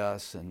me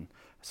this, and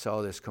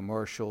saw this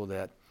commercial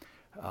that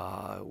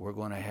we're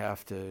going to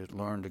have to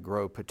learn to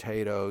grow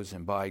potatoes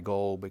and buy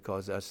gold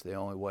because that's the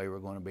only way we're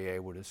going to be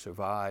able to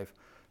survive.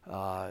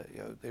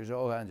 There's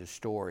all kinds of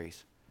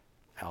stories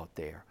out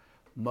there.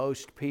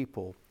 Most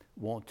people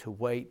want to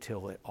wait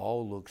till it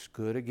all looks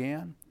good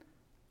again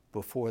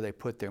before they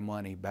put their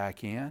money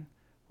back in.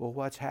 Well,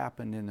 what's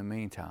happened in the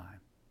meantime?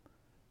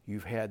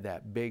 You've had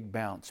that big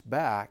bounce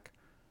back,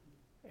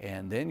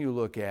 and then you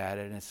look at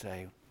it and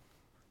say,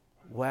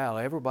 wow,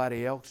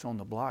 everybody else on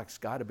the block's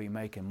got to be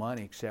making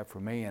money except for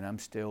me, and I'm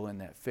still in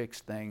that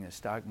fixed thing. The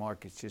stock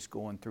market's just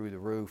going through the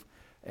roof.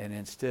 And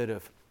instead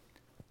of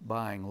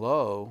buying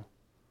low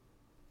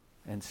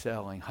and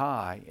selling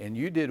high, and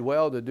you did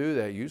well to do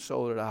that. You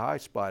sold at a high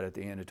spot at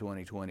the end of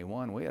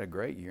 2021. We had a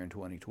great year in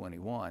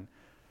 2021.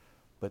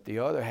 But the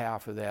other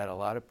half of that, a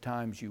lot of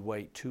times you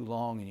wait too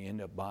long and you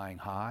end up buying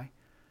high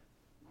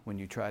when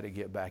you try to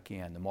get back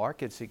in. The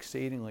market's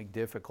exceedingly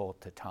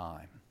difficult to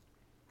time.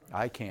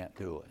 I can't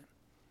do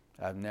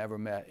it. I've never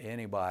met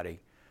anybody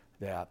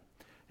that,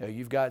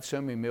 you've got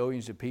so many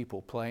millions of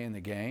people playing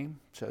the game,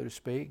 so to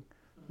speak,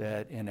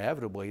 that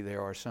inevitably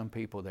there are some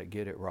people that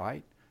get it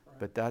right.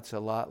 But that's a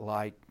lot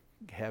like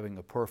having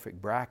a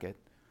perfect bracket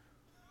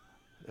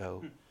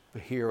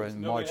here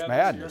in March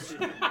Madness.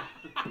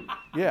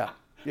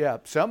 Yeah,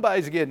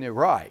 somebody's getting it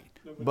right,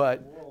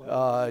 but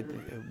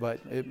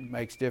it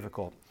makes it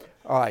difficult.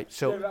 All right,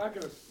 so David, I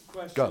got a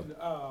question.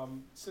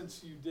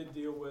 Since you did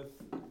deal with,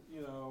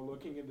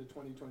 looking into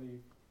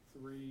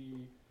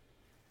 2023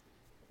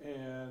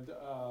 and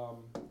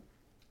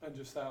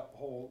just that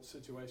whole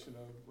situation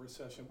of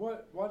recession,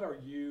 what are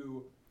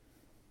you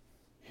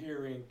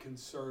hearing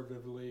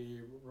conservatively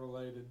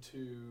related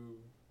to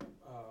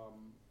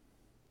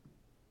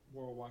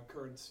worldwide one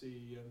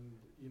currency and,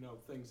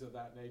 things of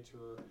that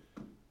nature,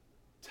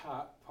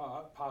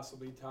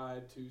 possibly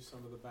tied to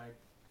some of the bank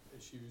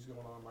issues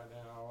going on right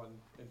now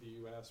in the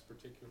U.S.,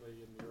 particularly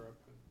in Europe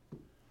and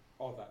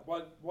all that.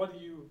 What do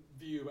you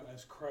view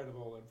as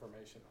credible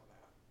information on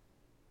that?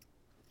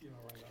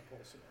 Around that whole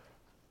scenario.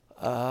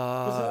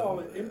 Because that all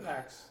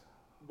impacts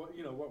what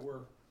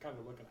we're kind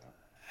of looking at.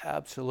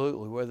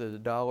 Absolutely. Whether the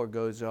dollar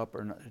goes up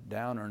or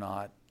down or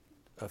not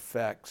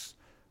affects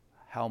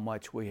how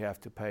much we have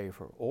to pay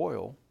for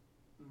oil,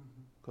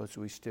 because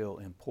we still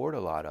import a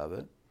lot of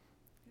it.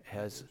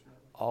 Has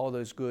all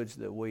those goods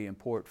that we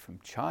import from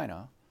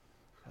China,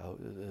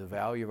 the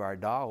value of our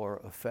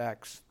dollar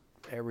affects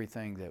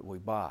everything that we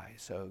buy.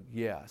 So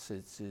yes,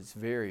 it's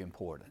very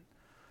important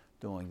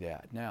doing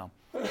that. Now,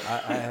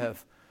 I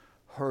have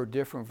heard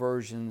different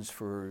versions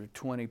for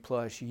 20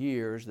 plus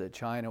years that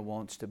China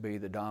wants to be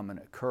the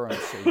dominant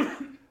currency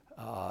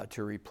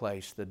to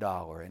replace the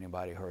dollar.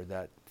 Anybody heard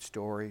that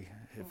story?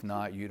 If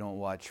not, you don't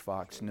watch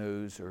Fox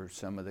News or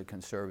some of the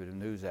conservative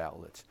news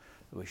outlets.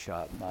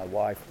 My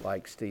wife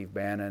likes Steve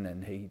Bannon,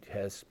 and he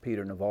has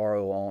Peter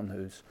Navarro on,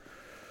 who's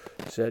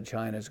said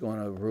China's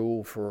going to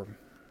rule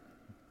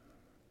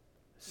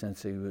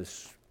since he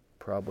was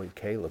probably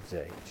Caleb's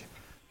age,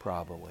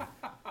 probably.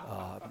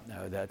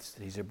 No,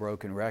 he's a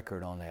broken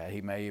record on that.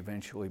 He may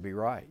eventually be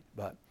right,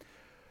 but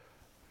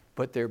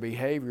their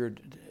behavior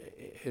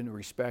in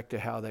respect to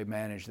how they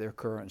manage their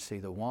currency,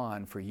 the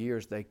yuan, for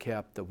years they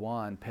kept the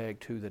yuan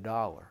pegged to the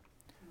dollar.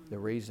 The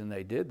reason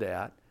they did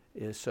that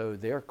is so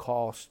their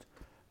cost,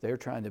 they're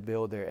trying to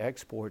build their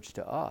exports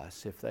to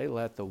us. If they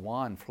let the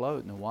yuan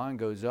float and the yuan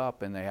goes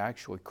up and they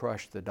actually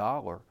crush the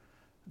dollar,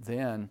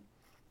 then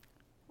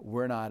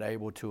we're not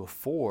able to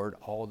afford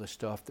all the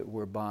stuff that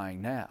we're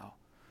buying now.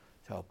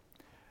 So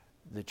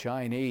the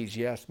Chinese,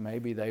 yes,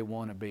 maybe they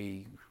want to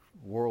be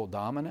world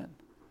dominant,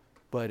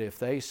 but if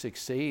they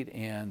succeed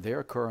in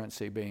their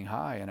currency being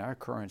high and our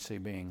currency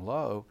being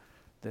low,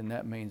 then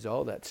that means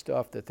all that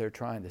stuff that they're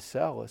trying to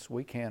sell us,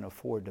 we can't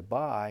afford to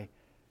buy,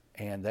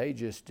 and they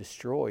just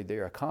destroyed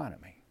their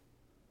economy.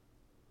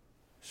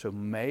 So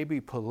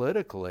maybe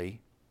politically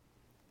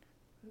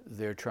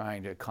they're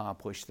trying to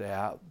accomplish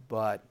that,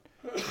 but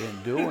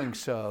in doing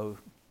so,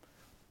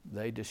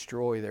 they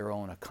destroy their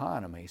own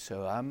economy.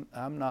 So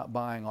I'm not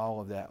buying all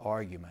of that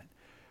argument.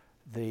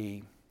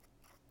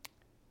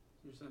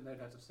 You're saying they'd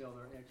have to sell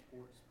their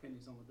exports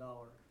pennies on the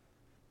dollar.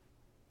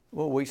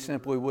 Well, we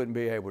simply wouldn't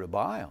be able to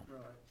buy them.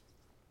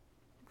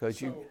 Right.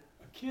 So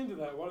akin to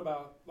that, what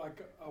about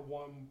like a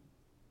one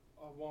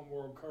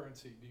world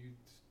currency?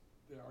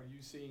 Are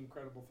you seeing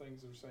credible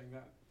things that are saying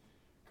that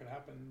could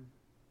happen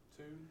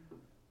soon?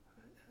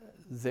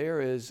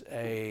 There is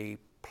a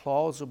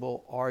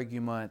plausible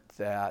argument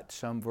that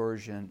some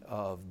version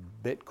of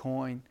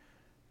Bitcoin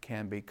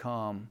can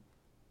become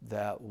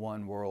that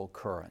one world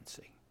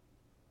currency.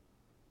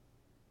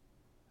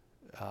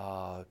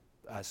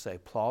 I say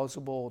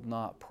plausible,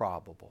 not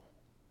probable.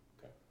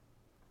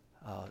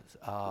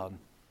 Okay.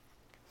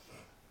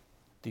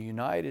 The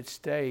United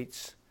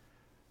States,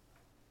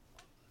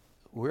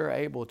 we're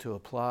able to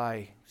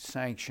apply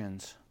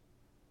sanctions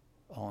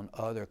on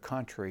other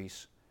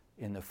countries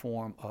in the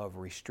form of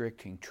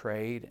restricting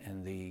trade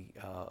and the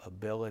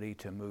ability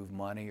to move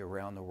money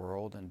around the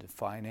world and to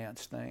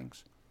finance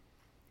things.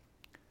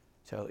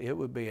 So it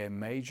would be a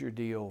major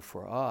deal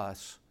for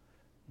us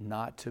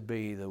not to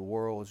be the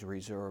world's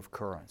reserve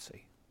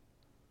currency.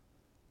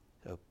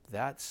 So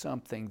that's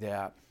something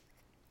that,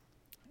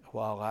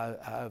 while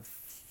I've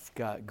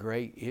got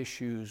great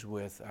issues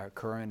with our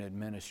current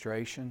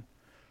administration,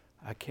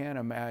 I can't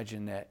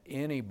imagine that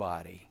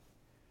anybody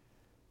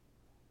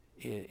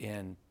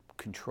in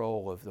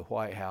control of the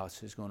White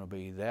House is going to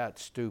be that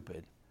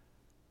stupid,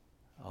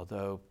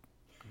 although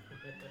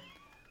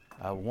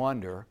I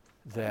wonder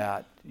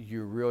that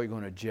you're really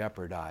going to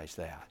jeopardize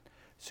that.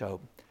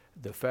 So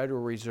the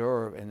Federal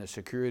Reserve and the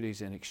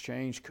Securities and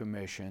Exchange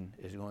Commission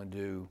is going to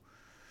do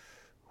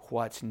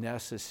what's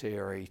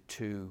necessary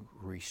to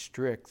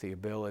restrict the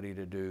ability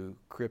to do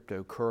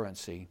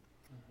cryptocurrency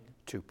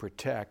to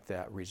protect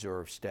that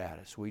reserve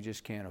status. We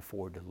just can't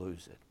afford to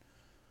lose it.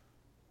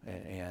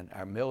 And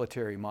our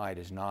military might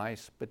is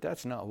nice, but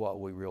that's not what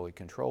we really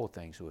control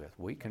things with.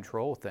 We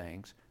control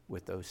things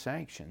with those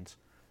sanctions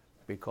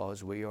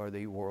because we are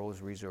the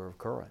world's reserve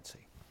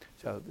currency.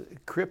 So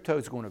crypto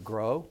is going to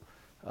grow,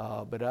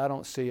 but I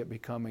don't see it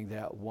becoming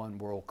that one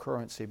world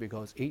currency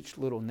because each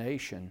little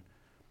nation,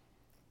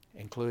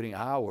 including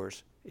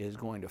ours, is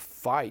going to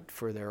fight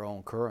for their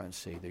own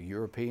currency. The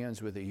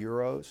Europeans with the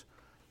euros,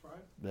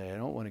 Right. they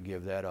don't want to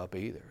give that up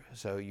either.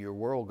 So your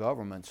world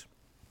governments,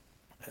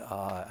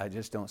 I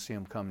just don't see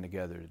them coming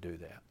together to do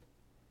that.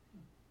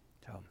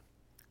 So,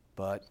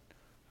 but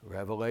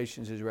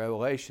revelations is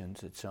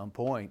revelations. At some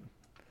point,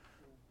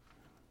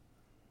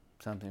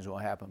 something's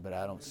going to happen, but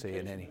I don't see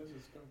it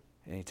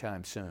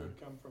anytime soon. Could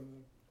come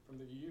from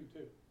the EU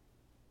too.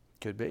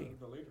 Could be.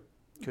 The leader.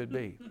 Could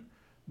be.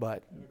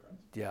 But, Democrats.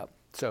 yeah,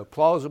 so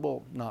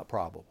plausible, not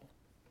probable.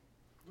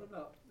 What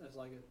about as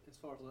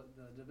far as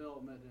the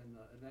development and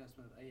the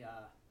advancement of AI?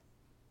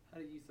 how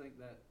do you think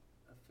that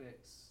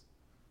affects,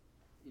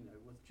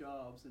 with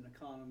jobs and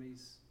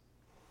economies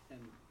and,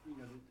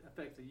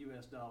 affect the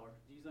US dollar?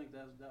 Do you think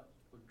that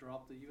would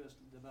drop the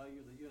value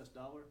of the US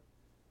dollar?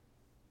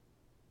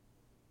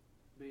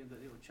 Being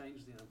that it would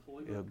change the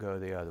employment? It'll go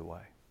the other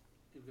way.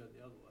 It'll go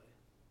the other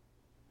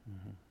way.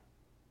 Mm-hmm.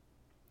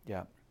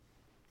 Yeah,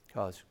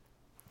 because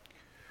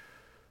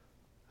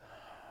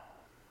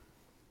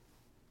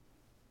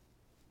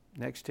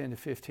next 10 to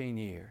 15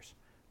 years,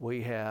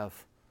 we have,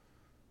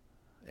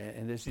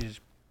 and this is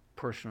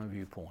personal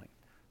viewpoint,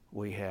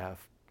 we have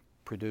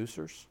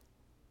producers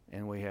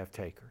and we have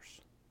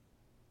takers.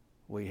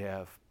 We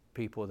have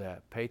people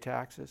that pay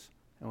taxes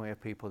and we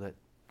have people that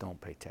don't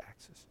pay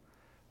taxes.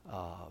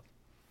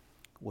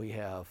 We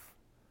have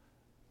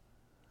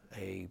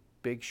a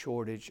big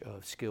shortage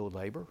of skilled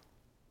labor,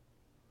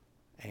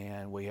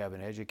 and we have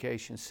an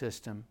education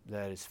system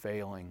that is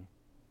failing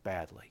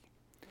badly.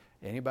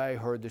 Anybody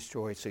heard the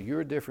story? So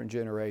you're a different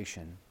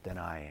generation than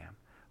I am.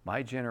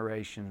 My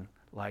generation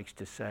likes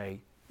to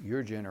say,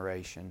 your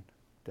generation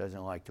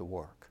doesn't like to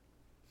work.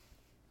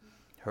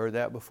 Heard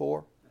that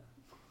before?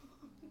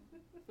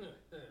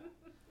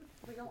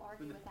 We don't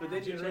argue with that. But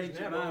then you change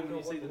your mind when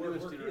you see the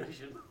newest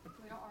generation.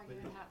 We don't argue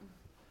with that.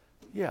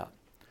 Yeah.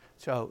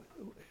 So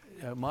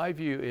my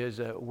view is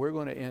that we're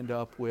going to end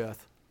up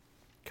with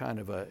kind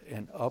of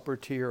an upper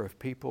tier of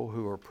people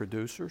who are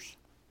producers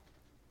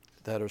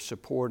that are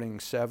supporting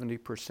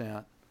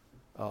 70%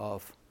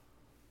 of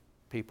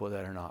people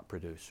that are not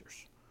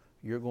producers.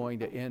 You're going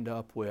to end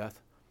up with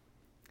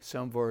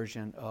some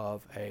version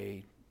of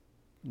a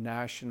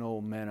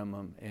national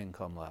minimum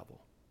income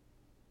level.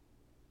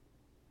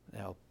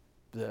 Now,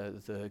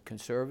 the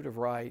conservative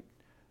right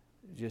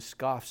just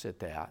scoffs at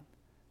that.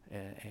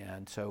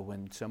 And so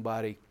when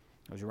somebody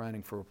was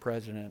running for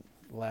president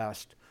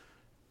last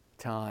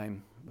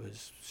time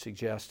was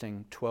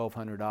suggesting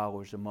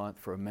 $1,200 a month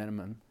for a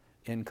minimum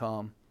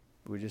income,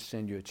 we just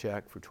send you a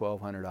check for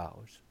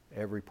 $1,200,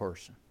 every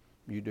person.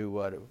 You do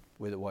with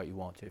it what you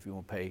want to. If you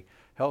want to pay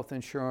health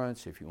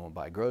insurance, if you want to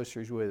buy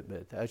groceries with it,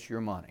 but that's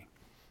your money.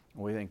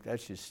 And we think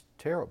that's just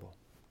terrible.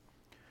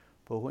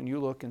 But when you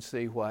look and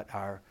see what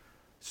our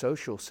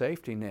social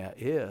safety net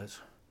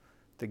is,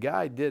 the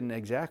guy didn't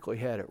exactly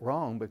had it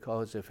wrong,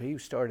 because if he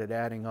started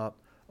adding up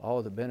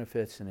all the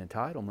benefits and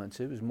entitlements,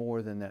 it was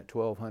more than that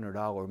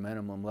 $1,200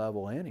 minimum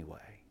level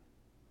anyway.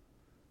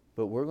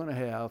 But we're going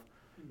to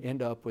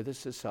end up with a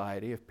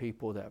society of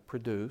people that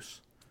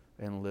produce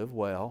and live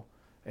well,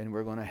 and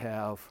we're going to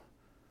have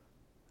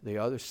the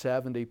other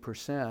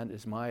 70%,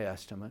 is my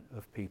estimate,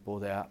 of people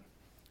that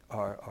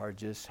are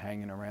just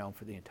hanging around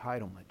for the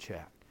entitlement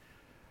check.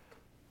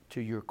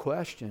 To your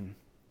question,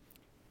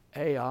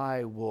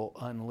 AI will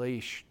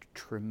unleash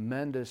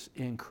tremendous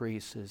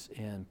increases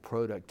in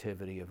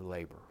productivity of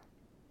labor,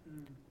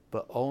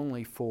 but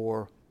only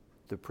for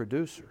the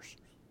producers,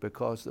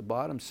 because the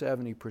bottom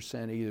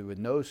 70%, either with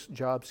no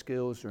job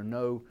skills or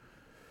no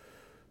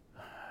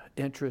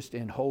interest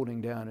in holding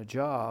down a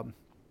job,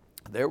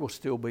 there will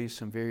still be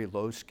some very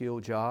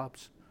low-skilled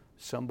jobs.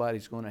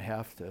 Somebody's going to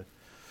have to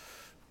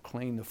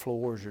clean the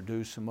floors or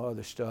do some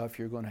other stuff.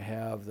 You're going to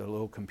have the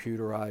little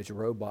computerized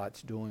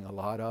robots doing a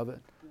lot of it.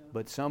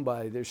 But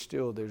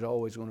there's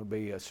always going to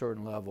be a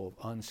certain level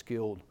of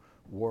unskilled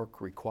work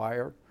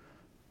required.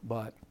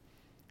 But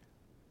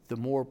the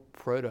more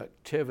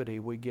productivity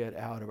we get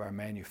out of our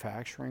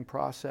manufacturing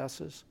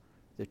processes,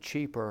 the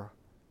cheaper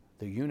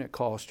the unit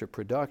cost of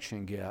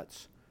production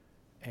gets,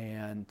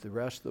 and the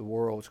rest of the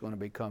world is going to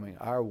be coming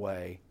our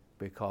way,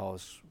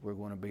 because we're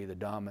going to be the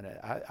dominant.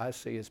 I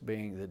see us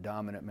being the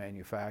dominant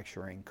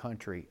manufacturing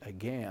country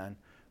again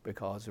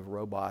because of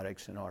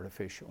robotics and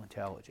artificial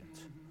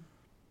intelligence. Mm-hmm.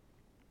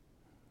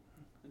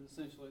 And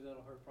essentially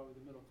that'll hurt probably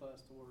the middle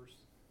class the worst.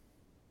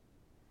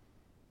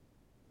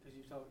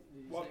 Because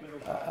What middle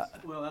class?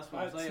 Well, that's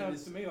what I'm It saying.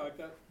 sounds to me like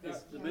that.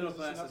 The middle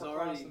class is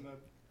already and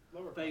the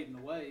lower fading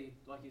away.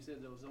 Like you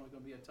said, there was only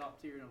going to be a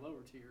top tier and a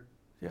lower tier.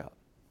 Yeah.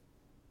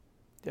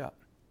 Yeah.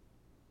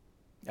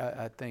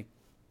 I think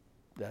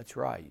that's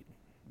right.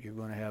 You're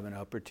going to have an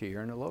upper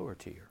tier and a lower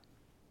tier.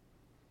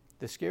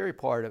 The scary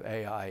part of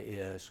AI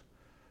is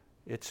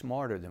it's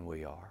smarter than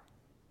we are.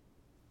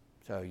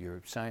 So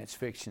your science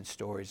fiction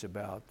stories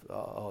about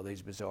all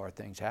these bizarre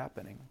things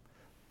happening,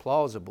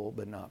 plausible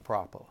but not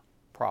probable.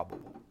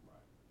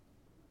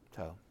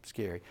 So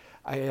scary.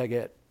 I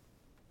get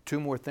two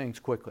more things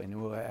quickly, and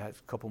then we'll ask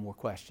a couple more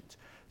questions.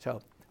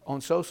 So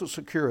on Social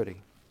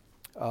Security,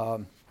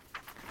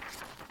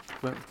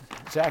 when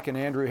Zach and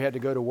Andrew had to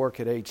go to work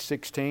at age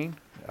 16.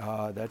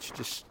 That's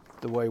just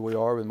the way we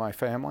are with my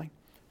family.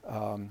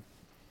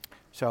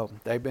 So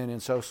they've been in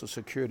Social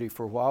Security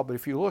for a while. But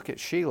if you look at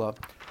Sheila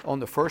on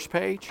the first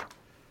page,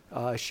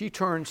 she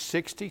turns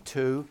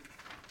 62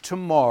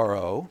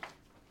 tomorrow.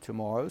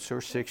 Tomorrow's her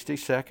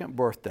 62nd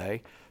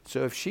birthday.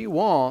 So if she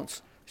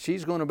wants,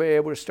 she's going to be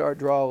able to start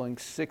drawing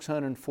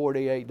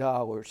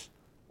 $648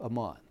 a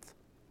month.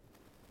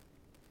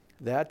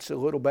 That's a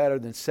little better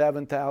than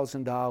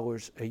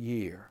 $7,000 a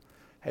year.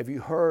 Have you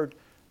heard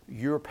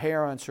your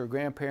parents' or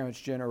grandparents'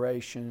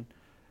 generation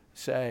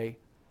say,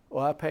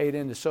 well, I paid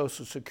into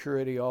Social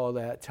Security all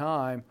that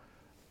time.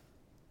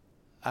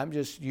 I'm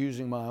just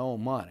using my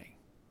own money.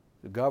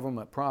 The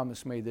government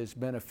promised me this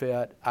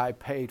benefit. I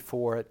paid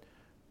for it.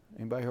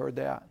 Anybody heard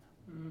that?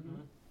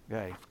 Mm-hmm.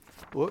 Okay.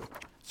 Well,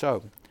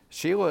 so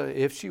Sheila,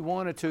 if she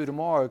wanted to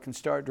tomorrow, can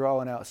start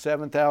drawing out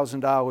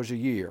 $7,000 a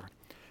year.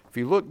 If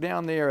you look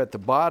down there at the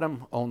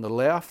bottom on the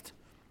left,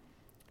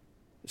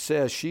 it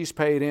says she's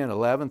paid in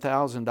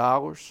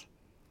 $11,000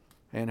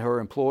 and her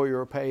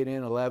employer paid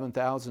in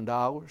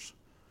 $11,000.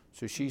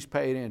 So she's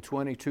paid in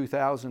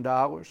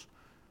 $22,000.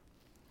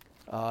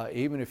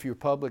 Even if you're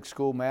public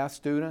school math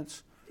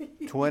students,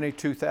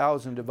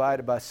 22,000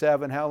 divided by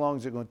 7, how long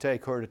is it going to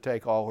take her to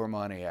take all her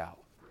money out?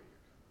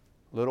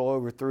 A little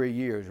over 3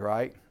 years,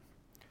 right?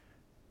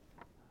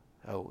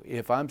 So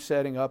if I'm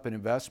setting up an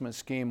investment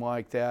scheme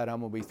like that,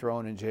 I'm going to be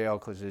thrown in jail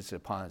because it's a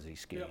Ponzi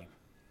scheme. Yep.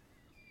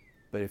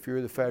 But if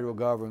you're the federal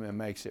government, it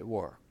makes it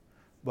work.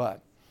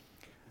 But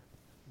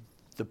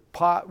the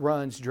pot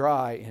runs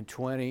dry in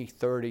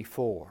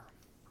 2034.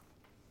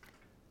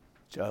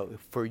 So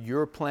for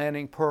your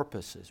planning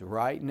purposes,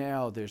 right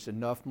now there's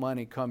enough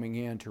money coming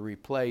in to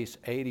replace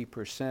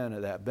 80%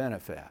 of that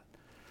benefit.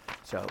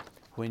 So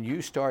when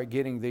you start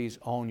getting these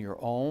on your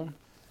own,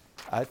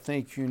 I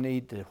think you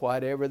need to,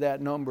 whatever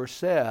that number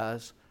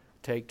says,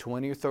 take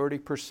 20 or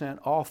 30%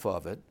 off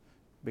of it,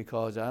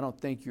 because I don't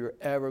think you're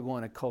ever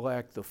going to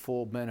collect the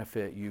full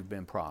benefit you've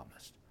been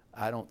promised.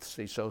 I don't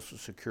see Social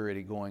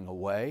Security going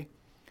away,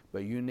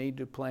 but you need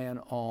to plan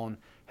on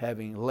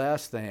having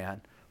less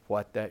than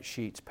what that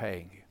sheet's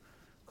paying you,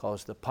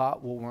 because the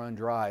pot will run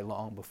dry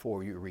long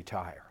before you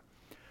retire.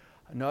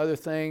 Another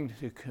thing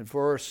to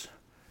converse,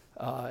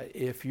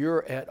 if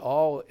you're at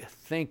all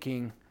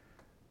thinking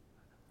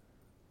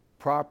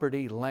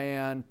property,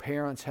 land,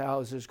 parents'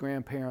 houses,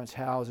 grandparents'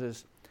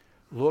 houses,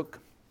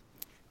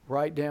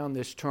 write down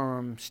this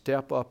term,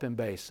 step up in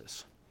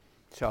basis.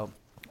 So,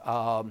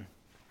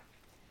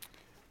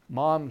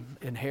 Mom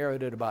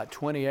inherited about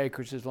 20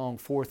 acres along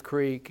 4th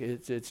Creek.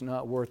 It's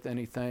not worth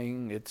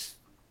anything. It's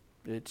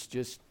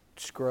just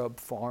scrub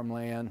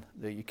farmland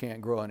that you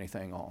can't grow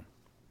anything on.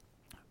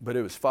 But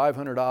it was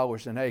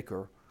 $500 an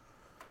acre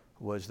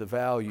was the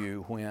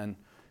value when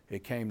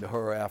it came to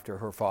her after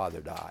her father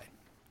died.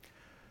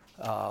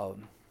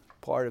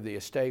 Part of the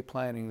estate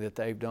planning that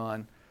they've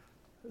done,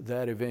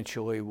 that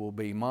eventually will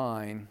be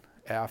mine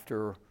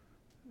after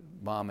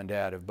Mom and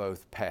Dad have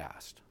both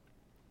passed.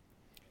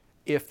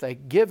 If they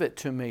give it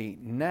to me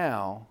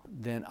now,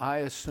 then I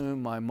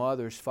assume my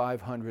mother's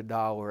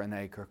 $500 an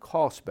acre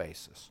cost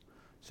basis,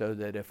 so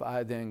that if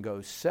I then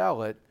go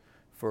sell it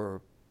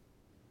for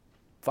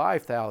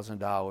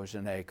 $5,000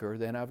 an acre,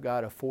 then I've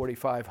got a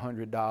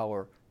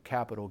 $4,500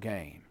 capital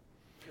gain.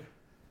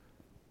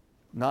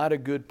 Not a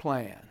good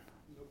plan.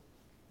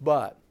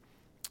 But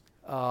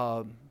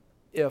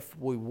if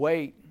we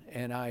wait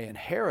and I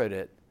inherit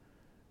it,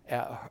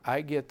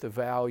 I get the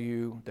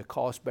value, the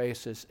cost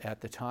basis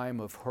at the time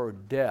of her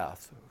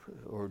death,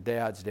 or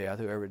Dad's death,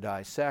 whoever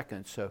dies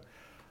second. So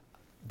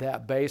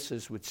that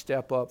basis would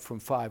step up from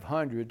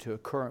 500 to a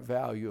current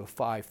value of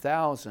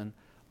 5,000.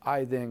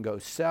 I then go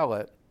sell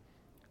it.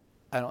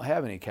 I don't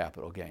have any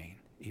capital gain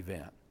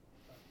event.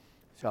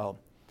 So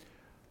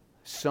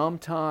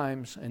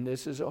sometimes, and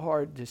this is a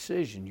hard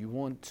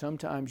decision,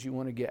 sometimes you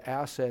want to get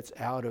assets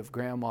out of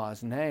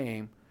grandma's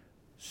name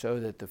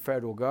so that the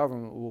federal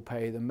government will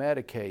pay the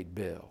Medicaid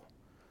bill.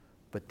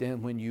 But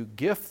then when you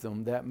gift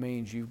them, that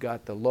means you've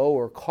got the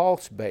lower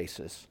cost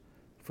basis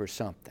for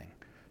something.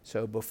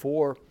 So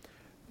before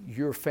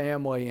your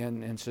family,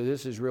 and so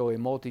this is really a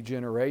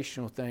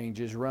multi-generational thing,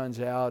 just runs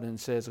out and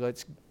says,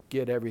 let's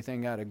get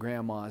everything out of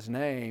grandma's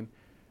name,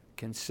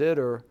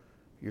 consider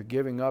you're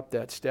giving up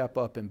that step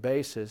up in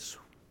basis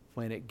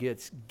when it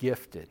gets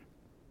gifted,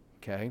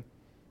 okay?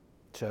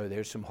 So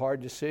there's some hard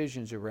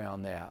decisions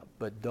around that,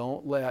 but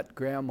don't let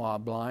grandma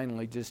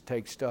blindly just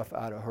take stuff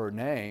out of her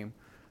name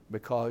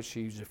because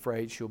she's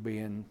afraid she'll be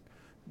in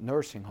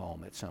nursing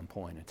home at some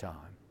point in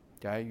time,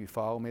 okay? You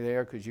follow me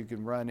there? Because you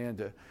can run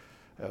into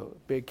a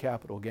big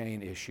capital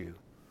gain issue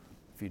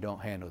if you don't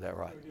handle that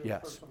right.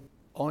 Yes.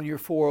 On your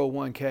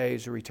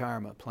 401ks or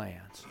retirement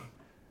plans,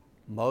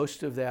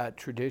 most of that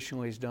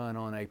traditionally is done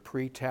on a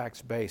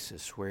pre-tax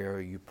basis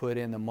where you put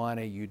in the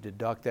money, you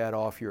deduct that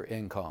off your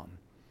income.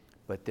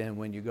 But then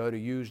when you go to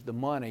use the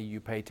money, you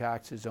pay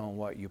taxes on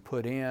what you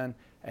put in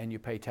and you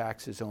pay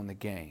taxes on the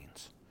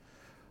gains.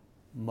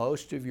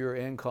 Most of your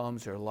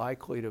incomes are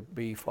likely to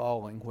be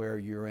falling where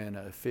you're in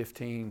a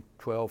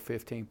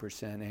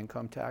 12-15%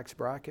 income tax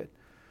bracket.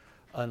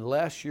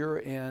 Unless you're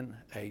in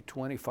a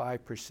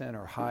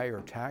 25% or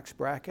higher tax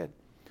bracket,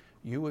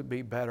 you would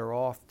be better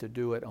off to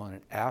do it on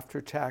an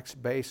after-tax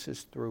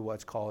basis through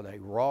what's called a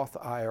Roth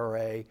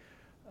IRA.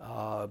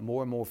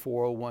 More and more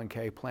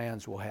 401k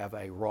plans will have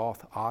a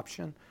Roth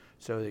option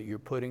so that you're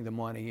putting the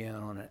money in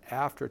on an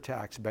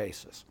after-tax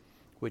basis,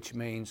 which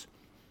means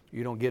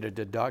you don't get a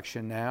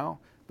deduction now,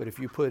 but if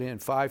you put in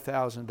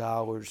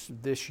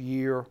 $5,000 this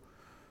year,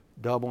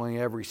 doubling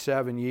every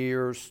 7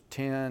 years,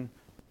 10,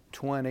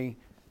 20,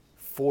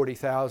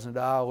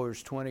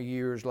 $40,000, 20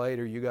 years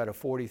later, you got a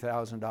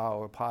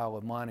 $40,000 pile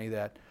of money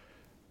that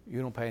you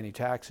don't pay any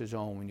taxes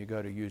on when you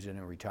go to use it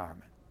in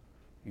retirement.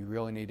 You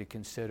really need to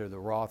consider the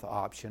Roth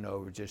option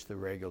over just the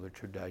regular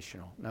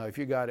traditional. Now, if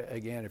you got,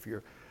 again, if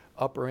you're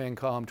upper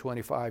income,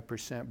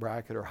 25%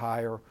 bracket or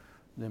higher,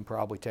 then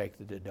probably take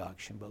the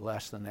deduction. But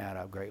less than that,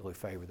 I greatly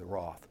favor the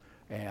Roth.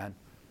 And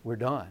we're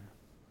done.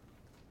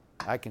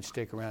 I can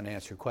stick around and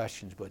answer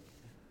questions, but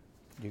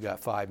you got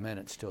 5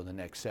 minutes till the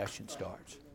next session starts.